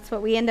 and that's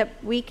what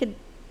we could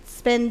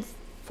spend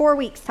 4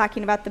 weeks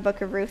talking about the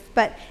book of Ruth,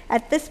 but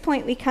at this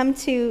point we come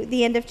to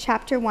the end of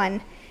chapter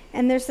 1,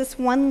 and there's this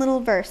one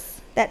little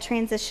verse that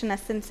transitions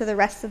us into the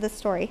rest of the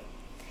story.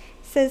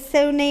 It says,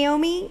 "So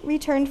Naomi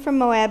returned from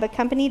Moab,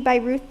 accompanied by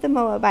Ruth the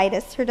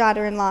Moabitess, her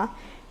daughter-in-law,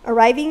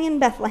 arriving in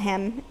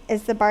Bethlehem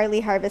as the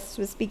barley harvest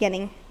was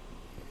beginning."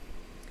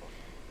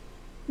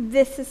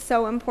 This is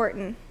so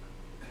important.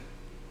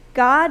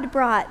 God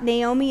brought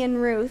Naomi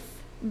and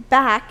Ruth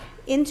back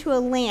into a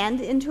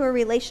land, into a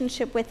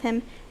relationship with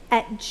Him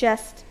at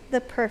just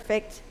the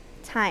perfect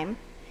time.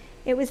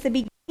 It was the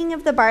beginning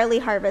of the barley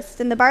harvest,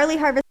 and the barley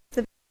harvest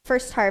was the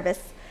first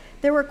harvest.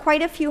 There were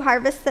quite a few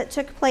harvests that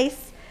took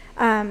place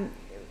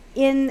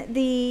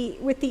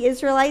with the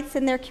Israelites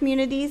in their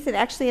communities, and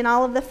actually in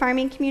all of the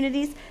farming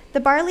communities, the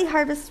barley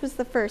harvest was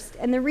the first.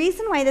 And the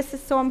reason why this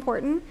is so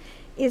important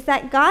is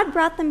that God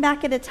brought them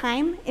back at a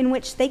time in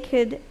which they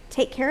could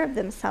take care of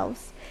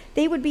themselves.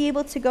 They would be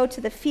able to go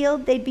to the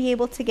field, they'd be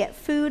able to get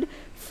food.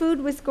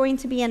 Food was going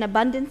to be in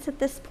abundance at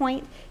this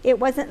point. It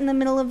wasn't in the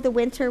middle of the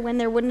winter when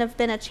there wouldn't have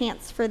been a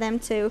chance for them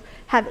to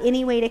have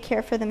any way to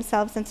care for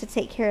themselves and to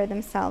take care of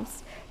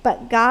themselves.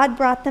 But God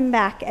brought them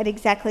back at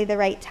exactly the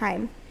right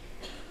time.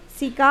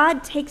 See,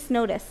 God takes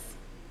notice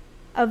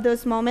of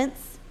those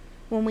moments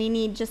when we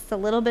need just a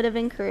little bit of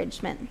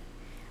encouragement,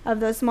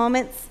 of those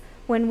moments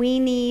when we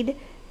need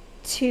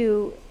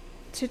to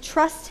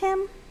trust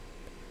him,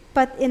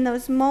 but in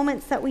those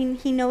moments that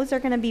he knows are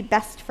going to be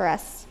best for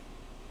us.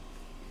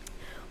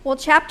 Well,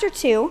 chapter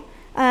 2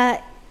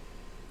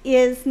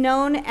 is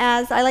known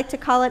as, I like to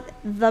call it,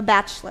 The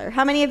Bachelor.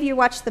 How many of you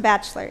watch The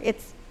Bachelor?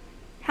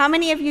 How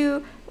many of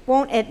you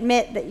won't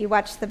admit that you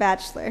watch The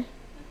Bachelor?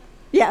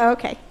 Yeah,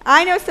 okay.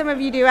 I know some of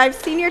you do. I've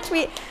seen your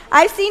tweets.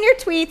 I've seen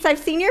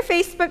your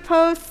Facebook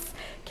posts.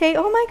 Okay,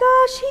 oh my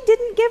gosh, he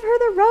didn't give her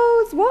the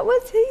rose. What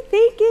was he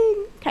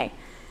thinking? Okay.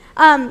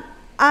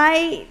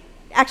 I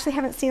actually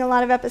haven't seen a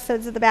lot of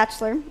episodes of The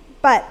Bachelor,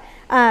 but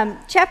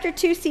chapter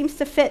 2 seems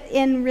to fit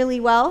in really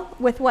well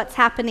with what's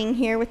happening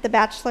here with The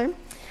Bachelor.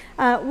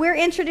 We're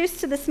introduced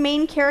to this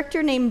main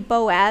character named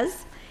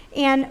Boaz,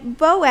 and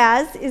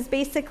Boaz is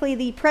basically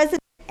the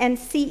president and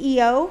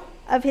CEO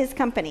of his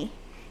company.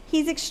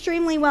 He's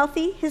extremely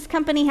wealthy. His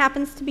company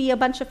happens to be a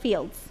bunch of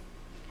fields.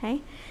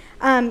 Okay?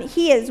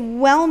 He is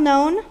well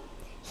known.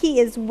 He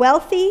is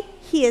wealthy.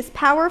 He is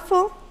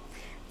powerful.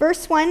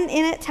 Verse 1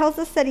 in it tells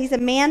us that he's a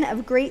man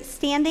of great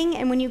standing.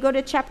 And when you go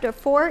to chapter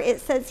 4, it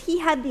says he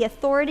had the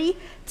authority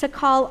to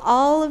call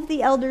all of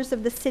the elders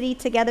of the city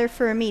together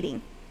for a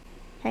meeting.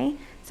 Okay?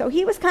 So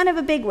he was kind of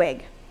a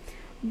bigwig.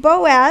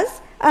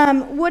 Boaz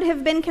would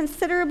have been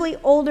considerably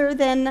older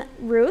than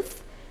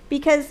Ruth,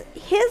 because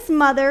his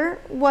mother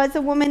was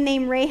a woman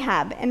named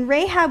Rahab, and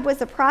Rahab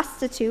was a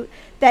prostitute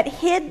that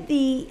hid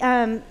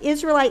the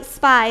Israelite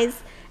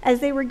spies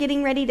as they were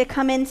getting ready to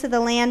come into the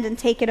land and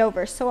take it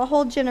over. So a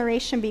whole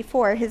generation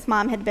before, his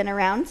mom had been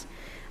around.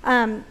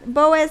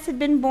 Boaz had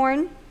been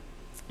born,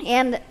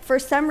 and for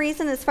some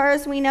reason, as far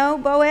as we know,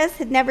 Boaz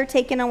had never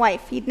taken a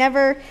wife. He'd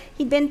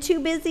been too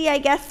busy, I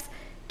guess,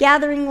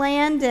 gathering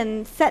land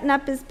and setting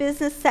up his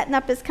business, setting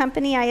up his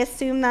company. I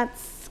assume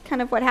that's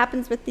kind of what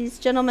happens with these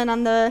gentlemen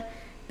on The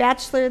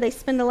Bachelor. They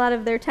spend a lot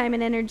of their time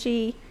and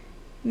energy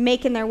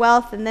making their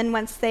wealth, and then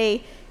once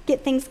they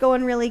get things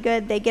going really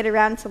good, they get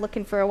around to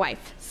looking for a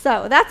wife.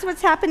 So that's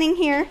what's happening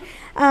here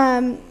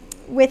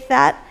with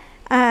that.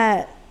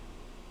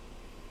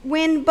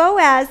 When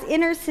Boaz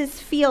enters his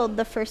field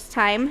the first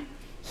time,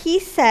 he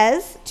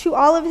says to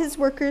all of his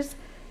workers,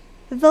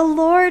 "The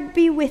Lord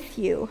be with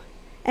you."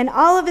 And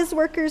all of his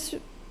workers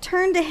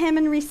turn to him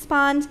and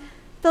respond,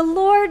 "The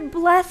Lord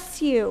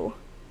bless you."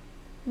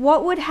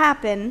 What would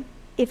happen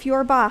if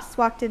your boss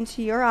walked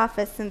into your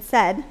office and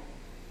said,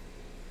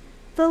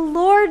 "The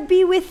Lord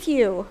be with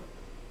you"?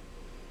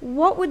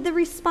 What would the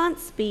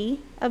response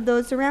be of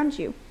those around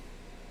you?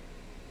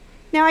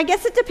 Now, I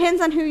guess it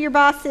depends on who your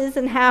boss is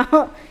and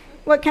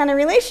what kind of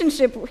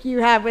relationship you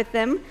have with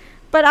them.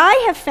 But I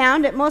have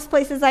found at most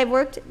places I've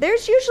worked,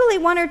 there's usually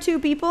one or two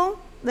people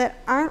that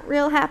aren't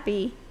real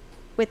happy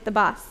with the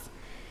boss.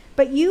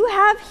 But you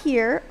have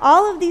here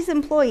all of these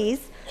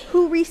employees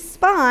who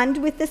respond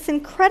with this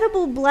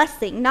incredible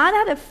blessing, not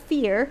out of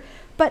fear,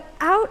 but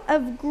out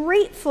of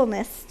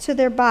gratefulness to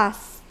their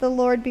boss. "The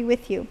Lord be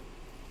with you."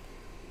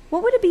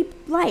 What would it be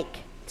like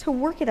to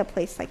work at a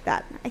place like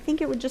that? I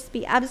think it would just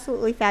be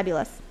absolutely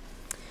fabulous.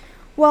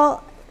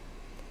 Well,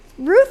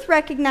 Ruth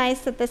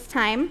recognized at this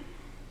time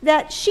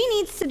that she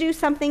needs to do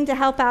something to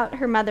help out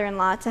her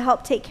mother-in-law, to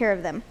help take care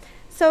of them.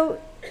 So,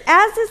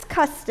 as is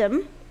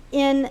custom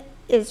in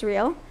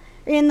Israel,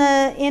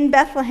 in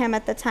Bethlehem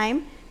at the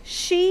time,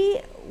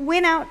 she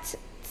went out,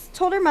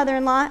 told her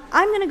mother-in-law,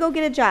 "I'm going to go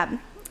get a job.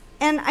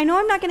 And I know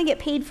I'm not going to get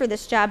paid for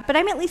this job, but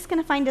I'm at least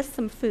going to find us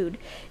some food."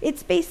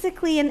 It's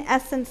basically, in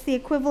essence, the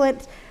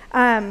equivalent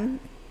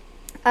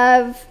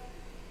of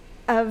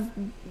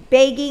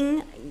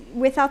begging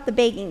without the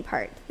begging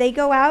part. They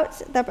go out,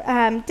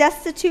 the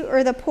destitute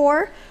or the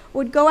poor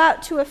would go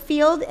out to a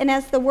field, and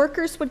as the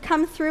workers would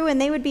come through and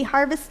they would be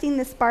harvesting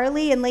this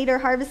barley and later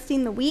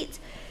harvesting the wheat,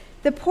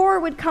 the poor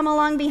would come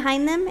along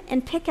behind them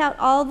and pick out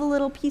all the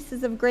little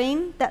pieces of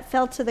grain that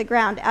fell to the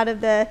ground out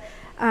of the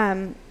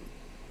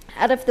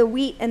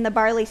wheat and the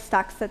barley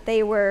stalks that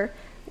they were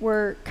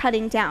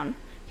cutting down.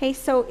 Okay,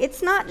 so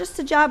it's not just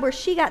a job where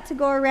she got to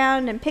go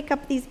around and pick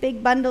up these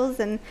big bundles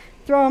and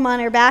throw them on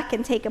her back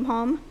and take them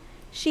home.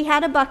 She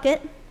had a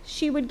bucket.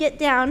 She would get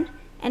down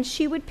and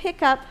she would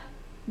pick up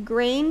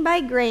grain by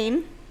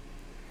grain,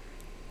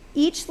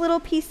 each little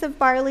piece of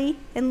barley,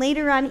 and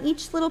later on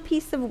each little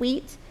piece of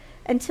wheat,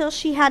 until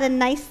she had a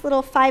nice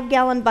little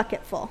 5-gallon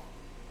bucket full.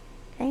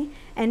 Okay?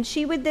 And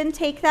she would then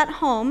take that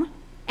home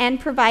and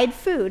provide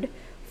food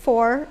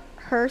for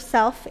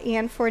herself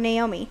and for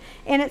Naomi.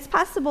 And it's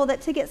possible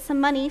that to get some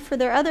money for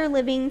their other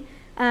living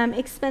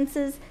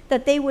expenses,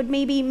 that they would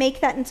maybe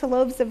make that into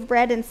loaves of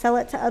bread and sell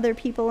it to other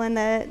people in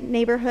the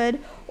neighborhood,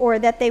 or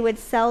that they would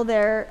sell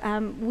their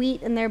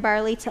wheat and their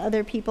barley to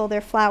other people,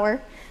 their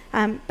flour.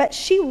 But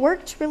she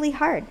worked really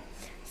hard.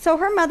 So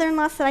her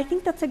mother-in-law said, I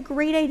think that's a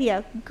great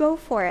idea. Go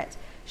for it.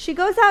 She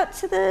goes out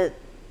to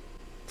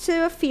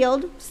a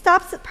field,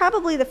 stops at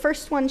probably the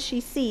first one she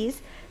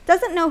sees,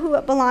 doesn't know who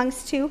it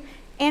belongs to,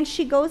 and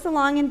she goes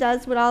along and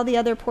does what all the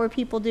other poor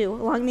people do,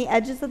 along the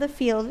edges of the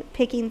field,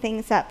 picking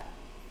things up.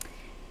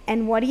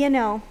 And what do you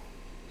know?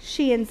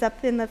 She ends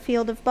up in the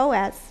field of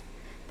Boaz.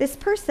 This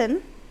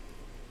person,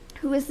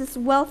 who is this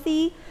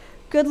wealthy,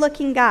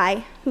 good-looking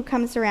guy who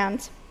comes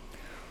around.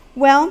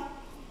 Well,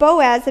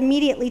 Boaz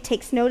immediately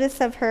takes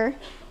notice of her,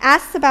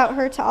 asks about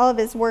her to all of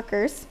his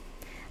workers.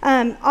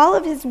 All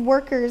of his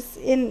workers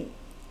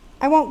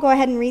I won't go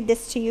ahead and read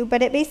this to you,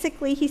 but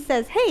he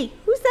says, hey,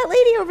 who's that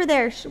lady over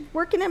there? She's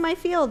working in my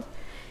field.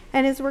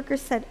 And his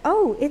workers said,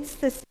 oh, it's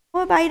this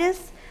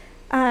Moabitess.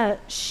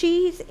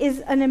 She is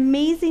an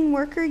amazing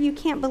worker. You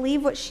can't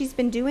believe what she's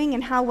been doing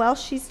and how well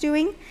she's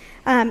doing.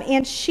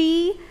 And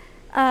she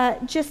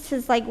just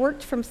has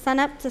worked from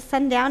sunup to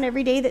sundown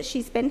every day that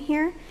she's been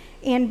here.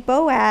 And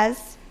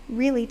Boaz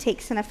really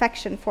takes an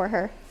affection for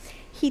her.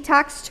 He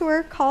talks to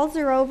her, calls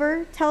her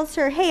over, tells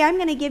her, hey, I'm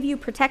going to give you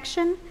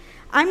protection.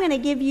 I'm going to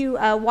give you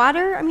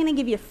water. I'm going to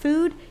give you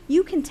food.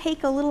 You can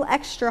take a little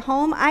extra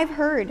home. I've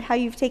heard how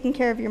you've taken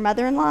care of your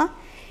mother-in-law.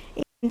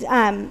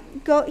 And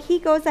he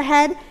goes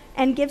ahead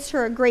and gives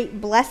her a great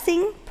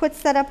blessing,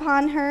 puts that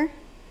upon her,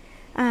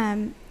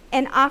 and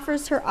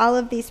offers her all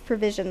of these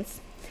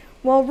provisions.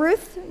 Well,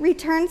 Ruth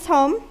returns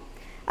home.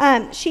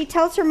 She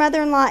tells her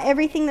mother-in-law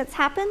everything that's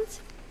happened.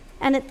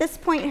 And at this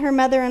point, her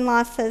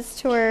mother-in-law says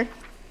to her,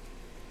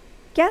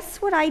 guess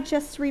what I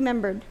just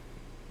remembered?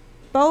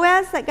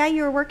 Boaz, that guy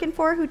you were working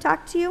for who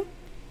talked to you,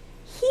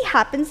 he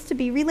happens to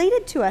be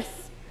related to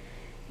us.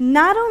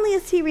 Not only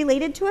is he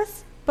related to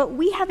us, but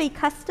we have a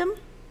custom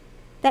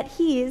that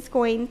he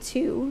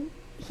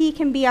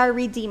can be our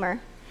redeemer.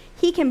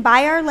 He can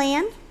buy our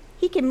land,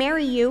 he can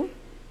marry you,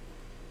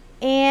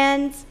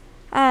 and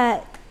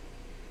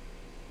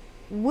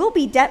we'll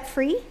be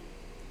debt-free.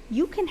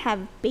 You can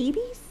have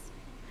babies.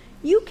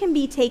 You can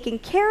be taken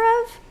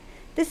care of.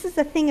 This is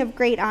a thing of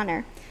great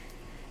honor.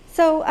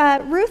 So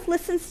Ruth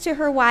listens to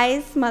her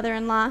wise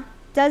mother-in-law,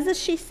 does as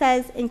she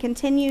says, and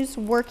continues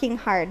working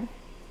hard.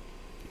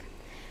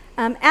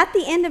 At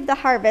the end of the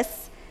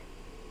harvest,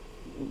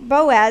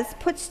 Boaz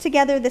puts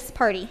together this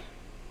party.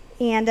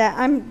 And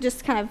I'm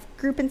just kind of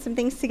grouping some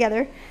things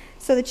together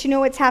so that you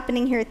know what's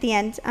happening here at the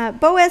end.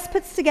 Boaz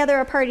puts together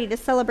a party to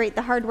celebrate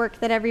the hard work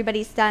that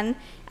everybody's done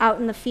out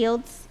in the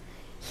fields.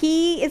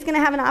 He is going to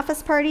have an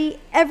office party.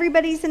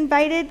 Everybody's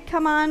invited.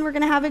 Come on, we're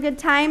going to have a good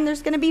time.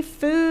 There's going to be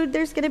food.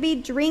 There's going to be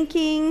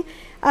drinking.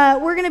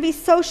 We're going to be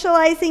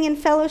socializing and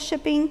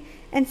fellowshipping.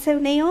 And so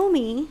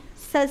Naomi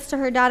says to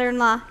her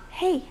daughter-in-law,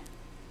 hey,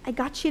 I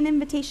got you an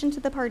invitation to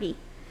the party.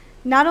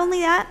 Not only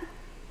that,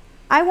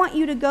 I want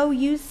you to go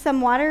use some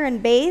water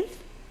and bathe.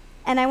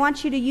 And I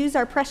want you to use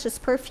our precious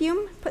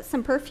perfume. Put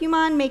some perfume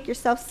on, make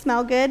yourself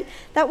smell good.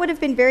 That would have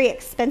been very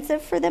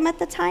expensive for them at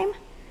the time.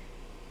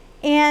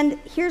 And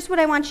here's what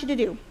I want you to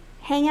do.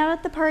 Hang out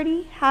at the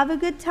party, have a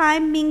good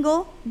time,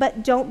 mingle,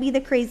 but don't be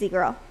the crazy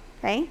girl,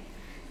 okay?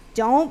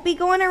 Don't be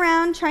going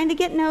around trying to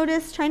get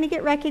noticed, trying to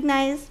get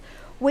recognized.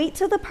 Wait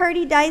till the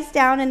party dies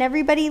down and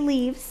everybody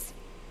leaves.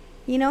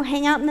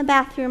 Hang out in the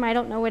bathroom. I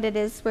don't know what it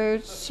is where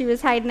she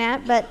was hiding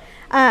at, but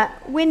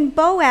when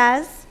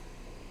Boaz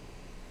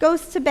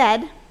goes to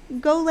bed,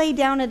 go lay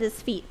down at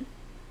his feet.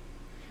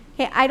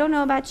 Okay, I don't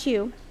know about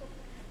you,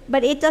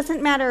 but it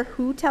doesn't matter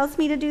who tells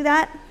me to do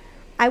that.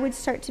 I would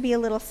start to be a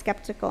little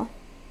skeptical.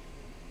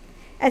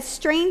 As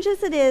strange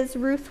as it is,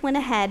 Ruth went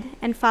ahead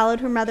and followed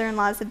her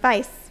mother-in-law's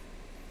advice.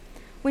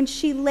 When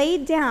she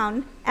laid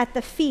down at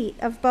the feet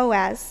of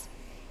Boaz,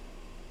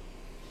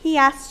 he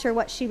asked her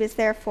what she was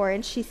there for,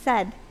 and she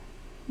said,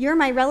 you're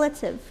my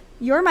relative.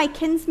 You're my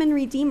kinsman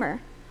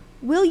redeemer.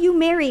 Will you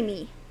marry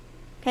me?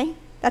 Okay,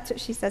 that's what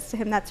she says to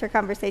him. That's her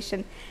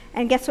conversation.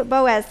 And guess what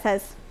Boaz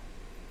says?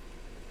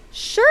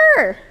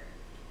 Sure,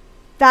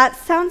 that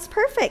sounds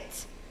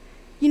perfect.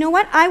 You know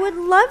what? I would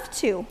love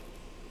to.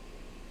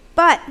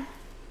 But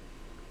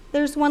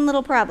there's one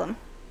little problem.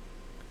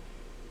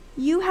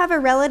 You have a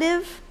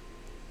relative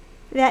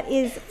that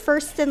is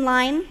first in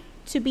line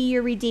to be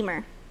your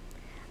redeemer.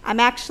 I'm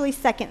actually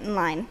second in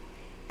line.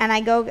 And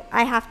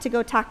I have to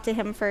go talk to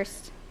him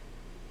first.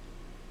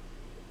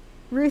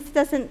 Ruth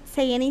doesn't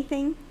say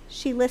anything.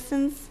 She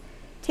listens,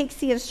 takes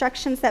the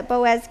instructions that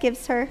Boaz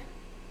gives her,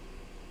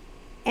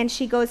 and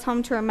she goes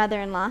home to her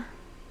mother-in-law.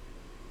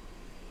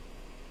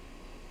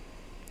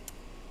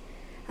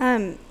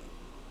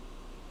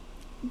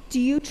 Do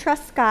you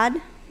trust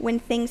God when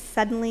things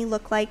suddenly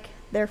look like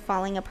they're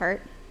falling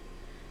apart?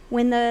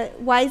 When the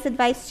wise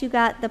advice you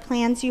got, the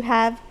plans you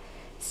have,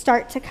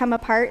 start to come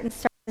apart and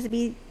start to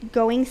be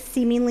going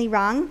seemingly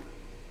wrong?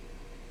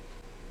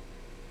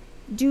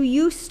 Do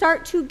you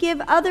start to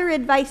give other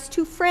advice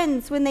to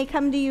friends when they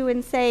come to you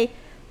and say,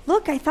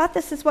 look, I thought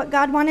this is what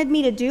God wanted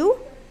me to do,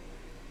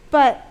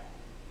 but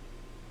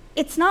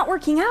it's not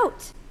working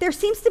out. There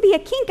seems to be a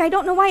kink. I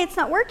don't know why it's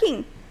not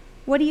working.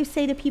 What do you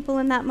say to people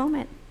in that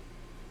moment?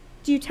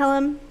 Do you tell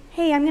them,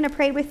 hey, I'm going to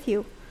pray with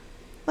you.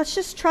 Let's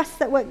just trust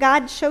that what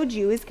God showed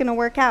you is going to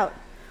work out.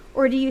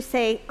 Or do you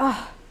say,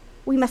 oh,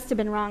 we must have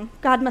been wrong.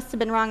 God must have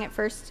been wrong at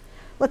first.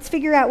 Let's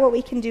figure out what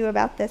we can do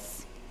about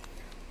this.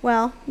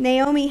 Well,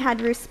 Naomi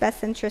had Ruth's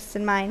best interest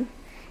in mind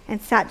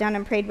and sat down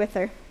and prayed with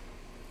her.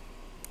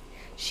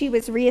 She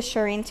was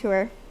reassuring to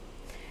her.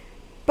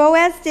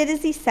 Boaz did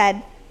as he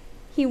said.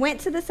 He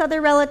went to this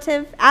other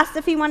relative, asked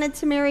if he wanted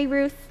to marry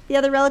Ruth. The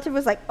other relative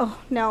was like, oh,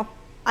 no,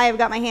 I have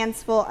got my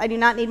hands full. I do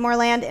not need more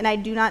land, and I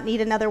do not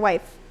need another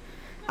wife.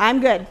 I'm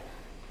good.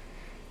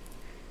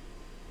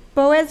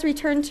 Boaz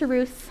returned to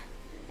Ruth,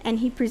 and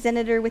he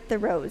presented her with the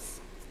rose.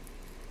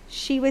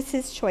 She was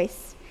his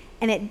choice,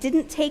 and it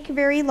didn't take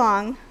very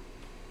long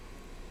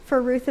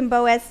for Ruth and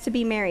Boaz to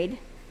be married.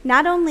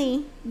 Not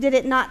only did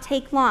it not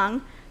take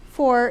long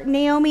for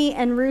Naomi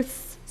and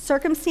Ruth's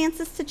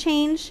circumstances to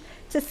change,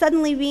 to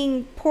suddenly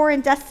being poor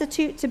and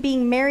destitute, to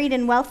being married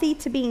and wealthy,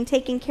 to being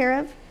taken care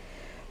of,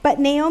 but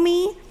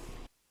Naomi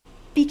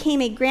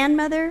became a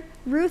grandmother.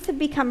 Ruth had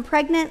become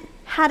pregnant,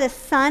 had a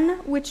son,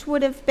 which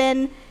would have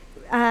been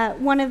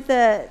one of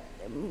the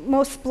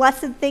most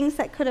blessed things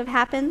that could have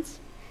happened.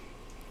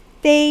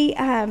 They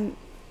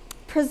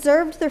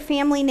preserved their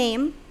family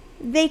name.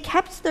 They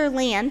kept their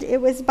land.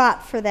 It was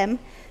bought for them.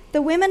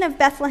 The women of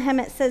Bethlehem,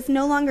 it says,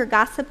 no longer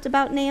gossiped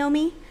about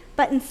Naomi,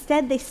 but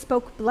instead they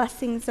spoke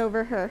blessings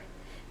over her.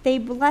 They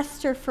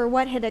blessed her for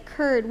what had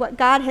occurred, what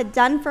God had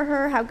done for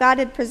her, how God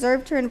had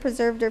preserved her and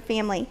preserved her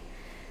family.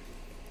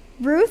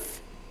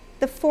 Ruth,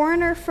 the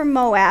foreigner from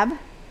Moab,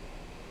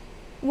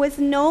 was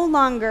no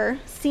longer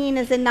seen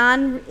as a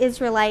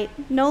non-Israelite,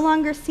 no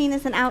longer seen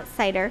as an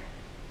outsider,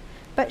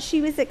 but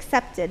she was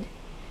accepted.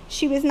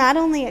 She was not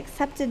only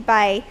accepted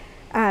by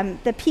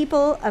the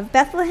people of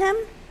Bethlehem,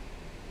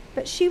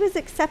 but she was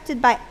accepted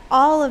by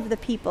all of the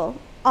people,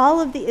 all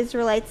of the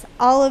Israelites,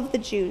 all of the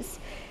Jews,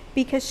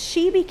 because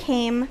she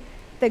became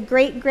the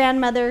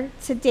great-grandmother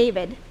to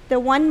David, the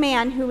one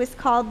man who was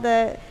called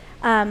the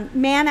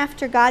man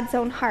after God's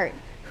own heart,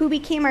 who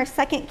became our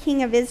second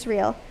king of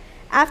Israel.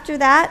 After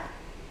that,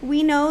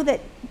 we know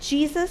that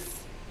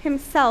Jesus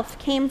himself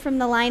came from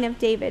the line of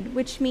David,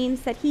 which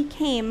means that he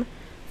came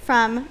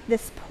from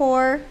this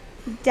poor,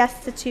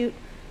 destitute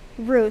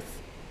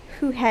Ruth,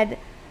 who had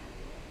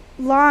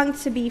longed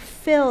to be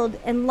filled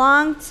and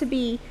longed to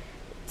be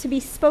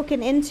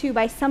spoken into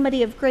by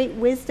somebody of great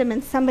wisdom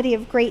and somebody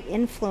of great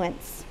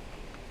influence.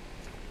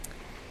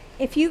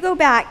 If you go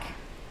back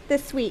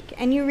this week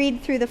and you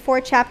read through the 4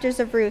 chapters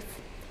of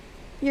Ruth,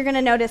 you're going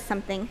to notice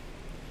something.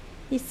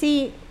 You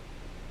see,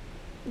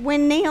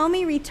 when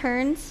Naomi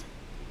returned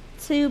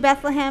to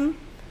Bethlehem,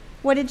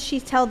 what did she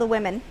tell the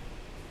women?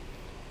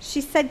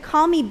 She said,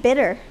 call me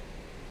bitter.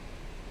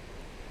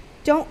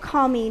 Don't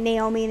call me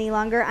Naomi any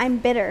longer. I'm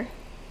bitter.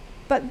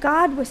 But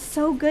God was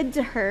so good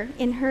to her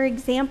in her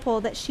example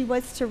that she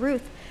was to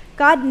Ruth.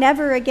 God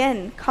never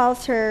again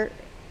calls her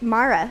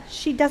Mara.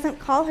 She doesn't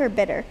call her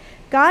bitter.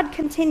 God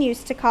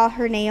continues to call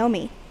her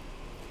Naomi.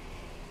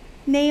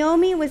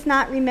 Naomi was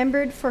not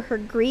remembered for her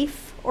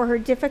grief or her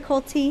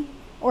difficulty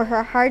or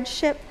her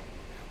hardship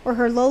or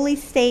her lowly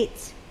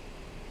state,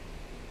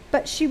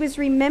 but she was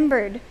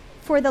remembered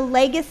for the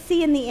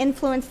legacy and the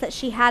influence that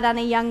she had on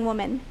a young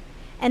woman.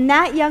 And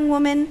that young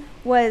woman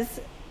was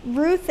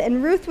Ruth,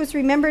 and Ruth was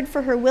remembered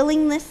for her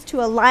willingness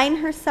to align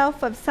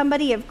herself of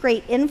somebody of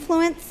great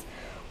influence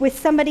with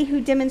somebody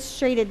who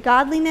demonstrated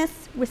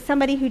godliness, with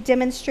somebody who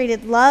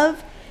demonstrated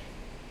love.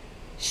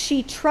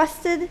 She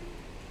trusted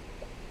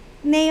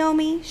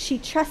Naomi, she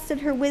trusted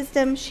her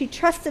wisdom, she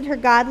trusted her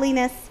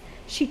godliness,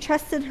 she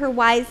trusted her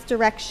wise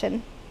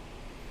direction.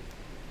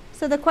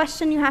 So the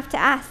question you have to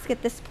ask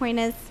at this point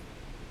is,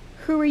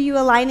 who are you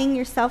aligning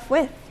yourself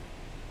with?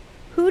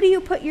 Who do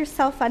you put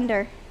yourself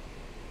under?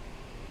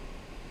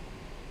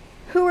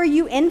 Who are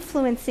you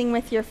influencing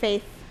with your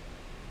faith?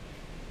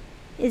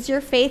 Is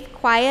your faith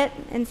quiet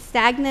and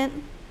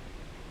stagnant?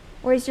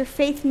 Or is your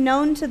faith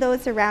known to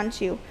those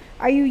around you?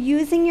 Are you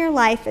using your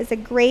life as a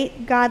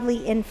great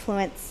godly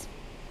influence?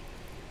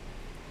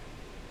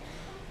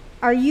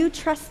 Are you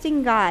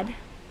trusting God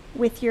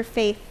with your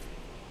faith?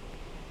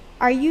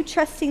 Are you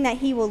trusting that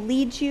he will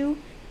lead you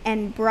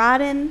and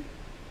broaden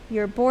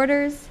your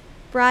borders,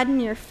 broaden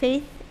your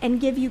faith, and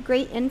give you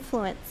great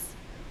influence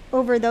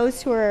over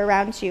those who are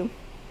around you?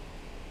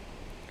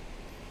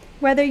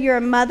 Whether you're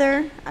a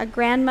mother, a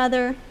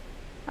grandmother,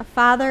 a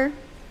father,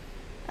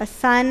 a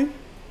son,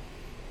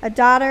 a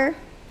daughter,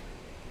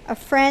 a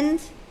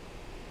friend,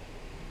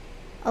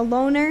 a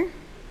loaner,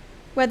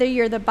 whether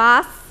you're the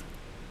boss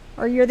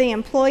or you're the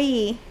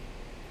employee,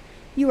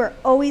 you are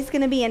always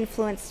going to be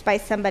influenced by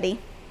somebody.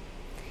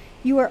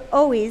 You are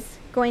always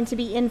going to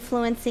be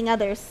influencing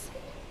others.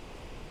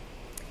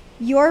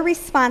 You're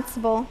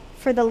responsible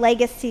for the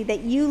legacy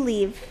that you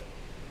leave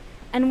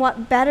And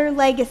what better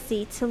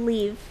legacy to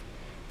leave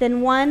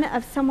than one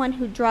of someone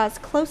who draws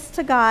close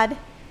to God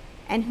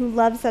and who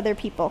loves other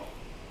people.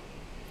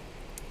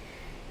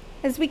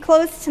 As we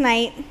close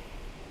tonight,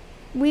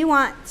 we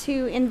want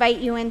to invite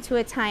you into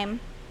a time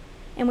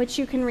in which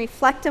you can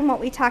reflect on what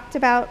we talked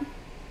about.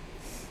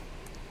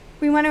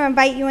 We want to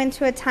invite you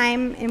into a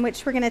time in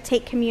which we're going to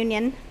take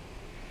communion.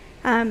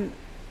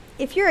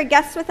 If you're a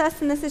guest with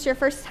us and this is your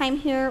first time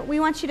here, we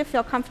want you to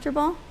feel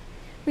comfortable.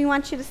 We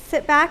want you to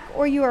sit back,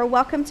 or you are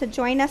welcome to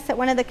join us at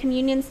one of the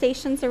communion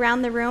stations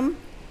around the room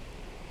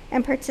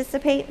and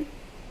participate.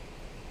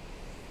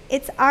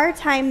 It's our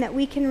time that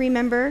we can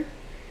remember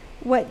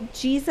what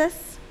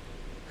Jesus,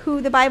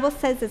 who the Bible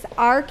says is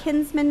our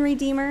kinsman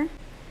redeemer,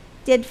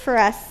 did for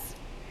us.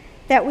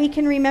 That we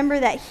can remember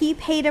that he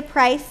paid a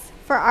price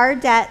for our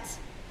debt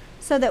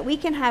so that we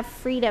can have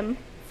freedom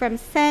from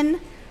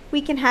sin.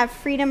 We can have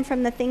freedom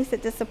from the things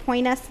that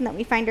disappoint us and that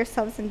we find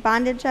ourselves in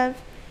bondage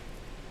of.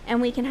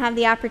 And we can have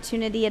the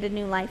opportunity at a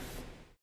new life.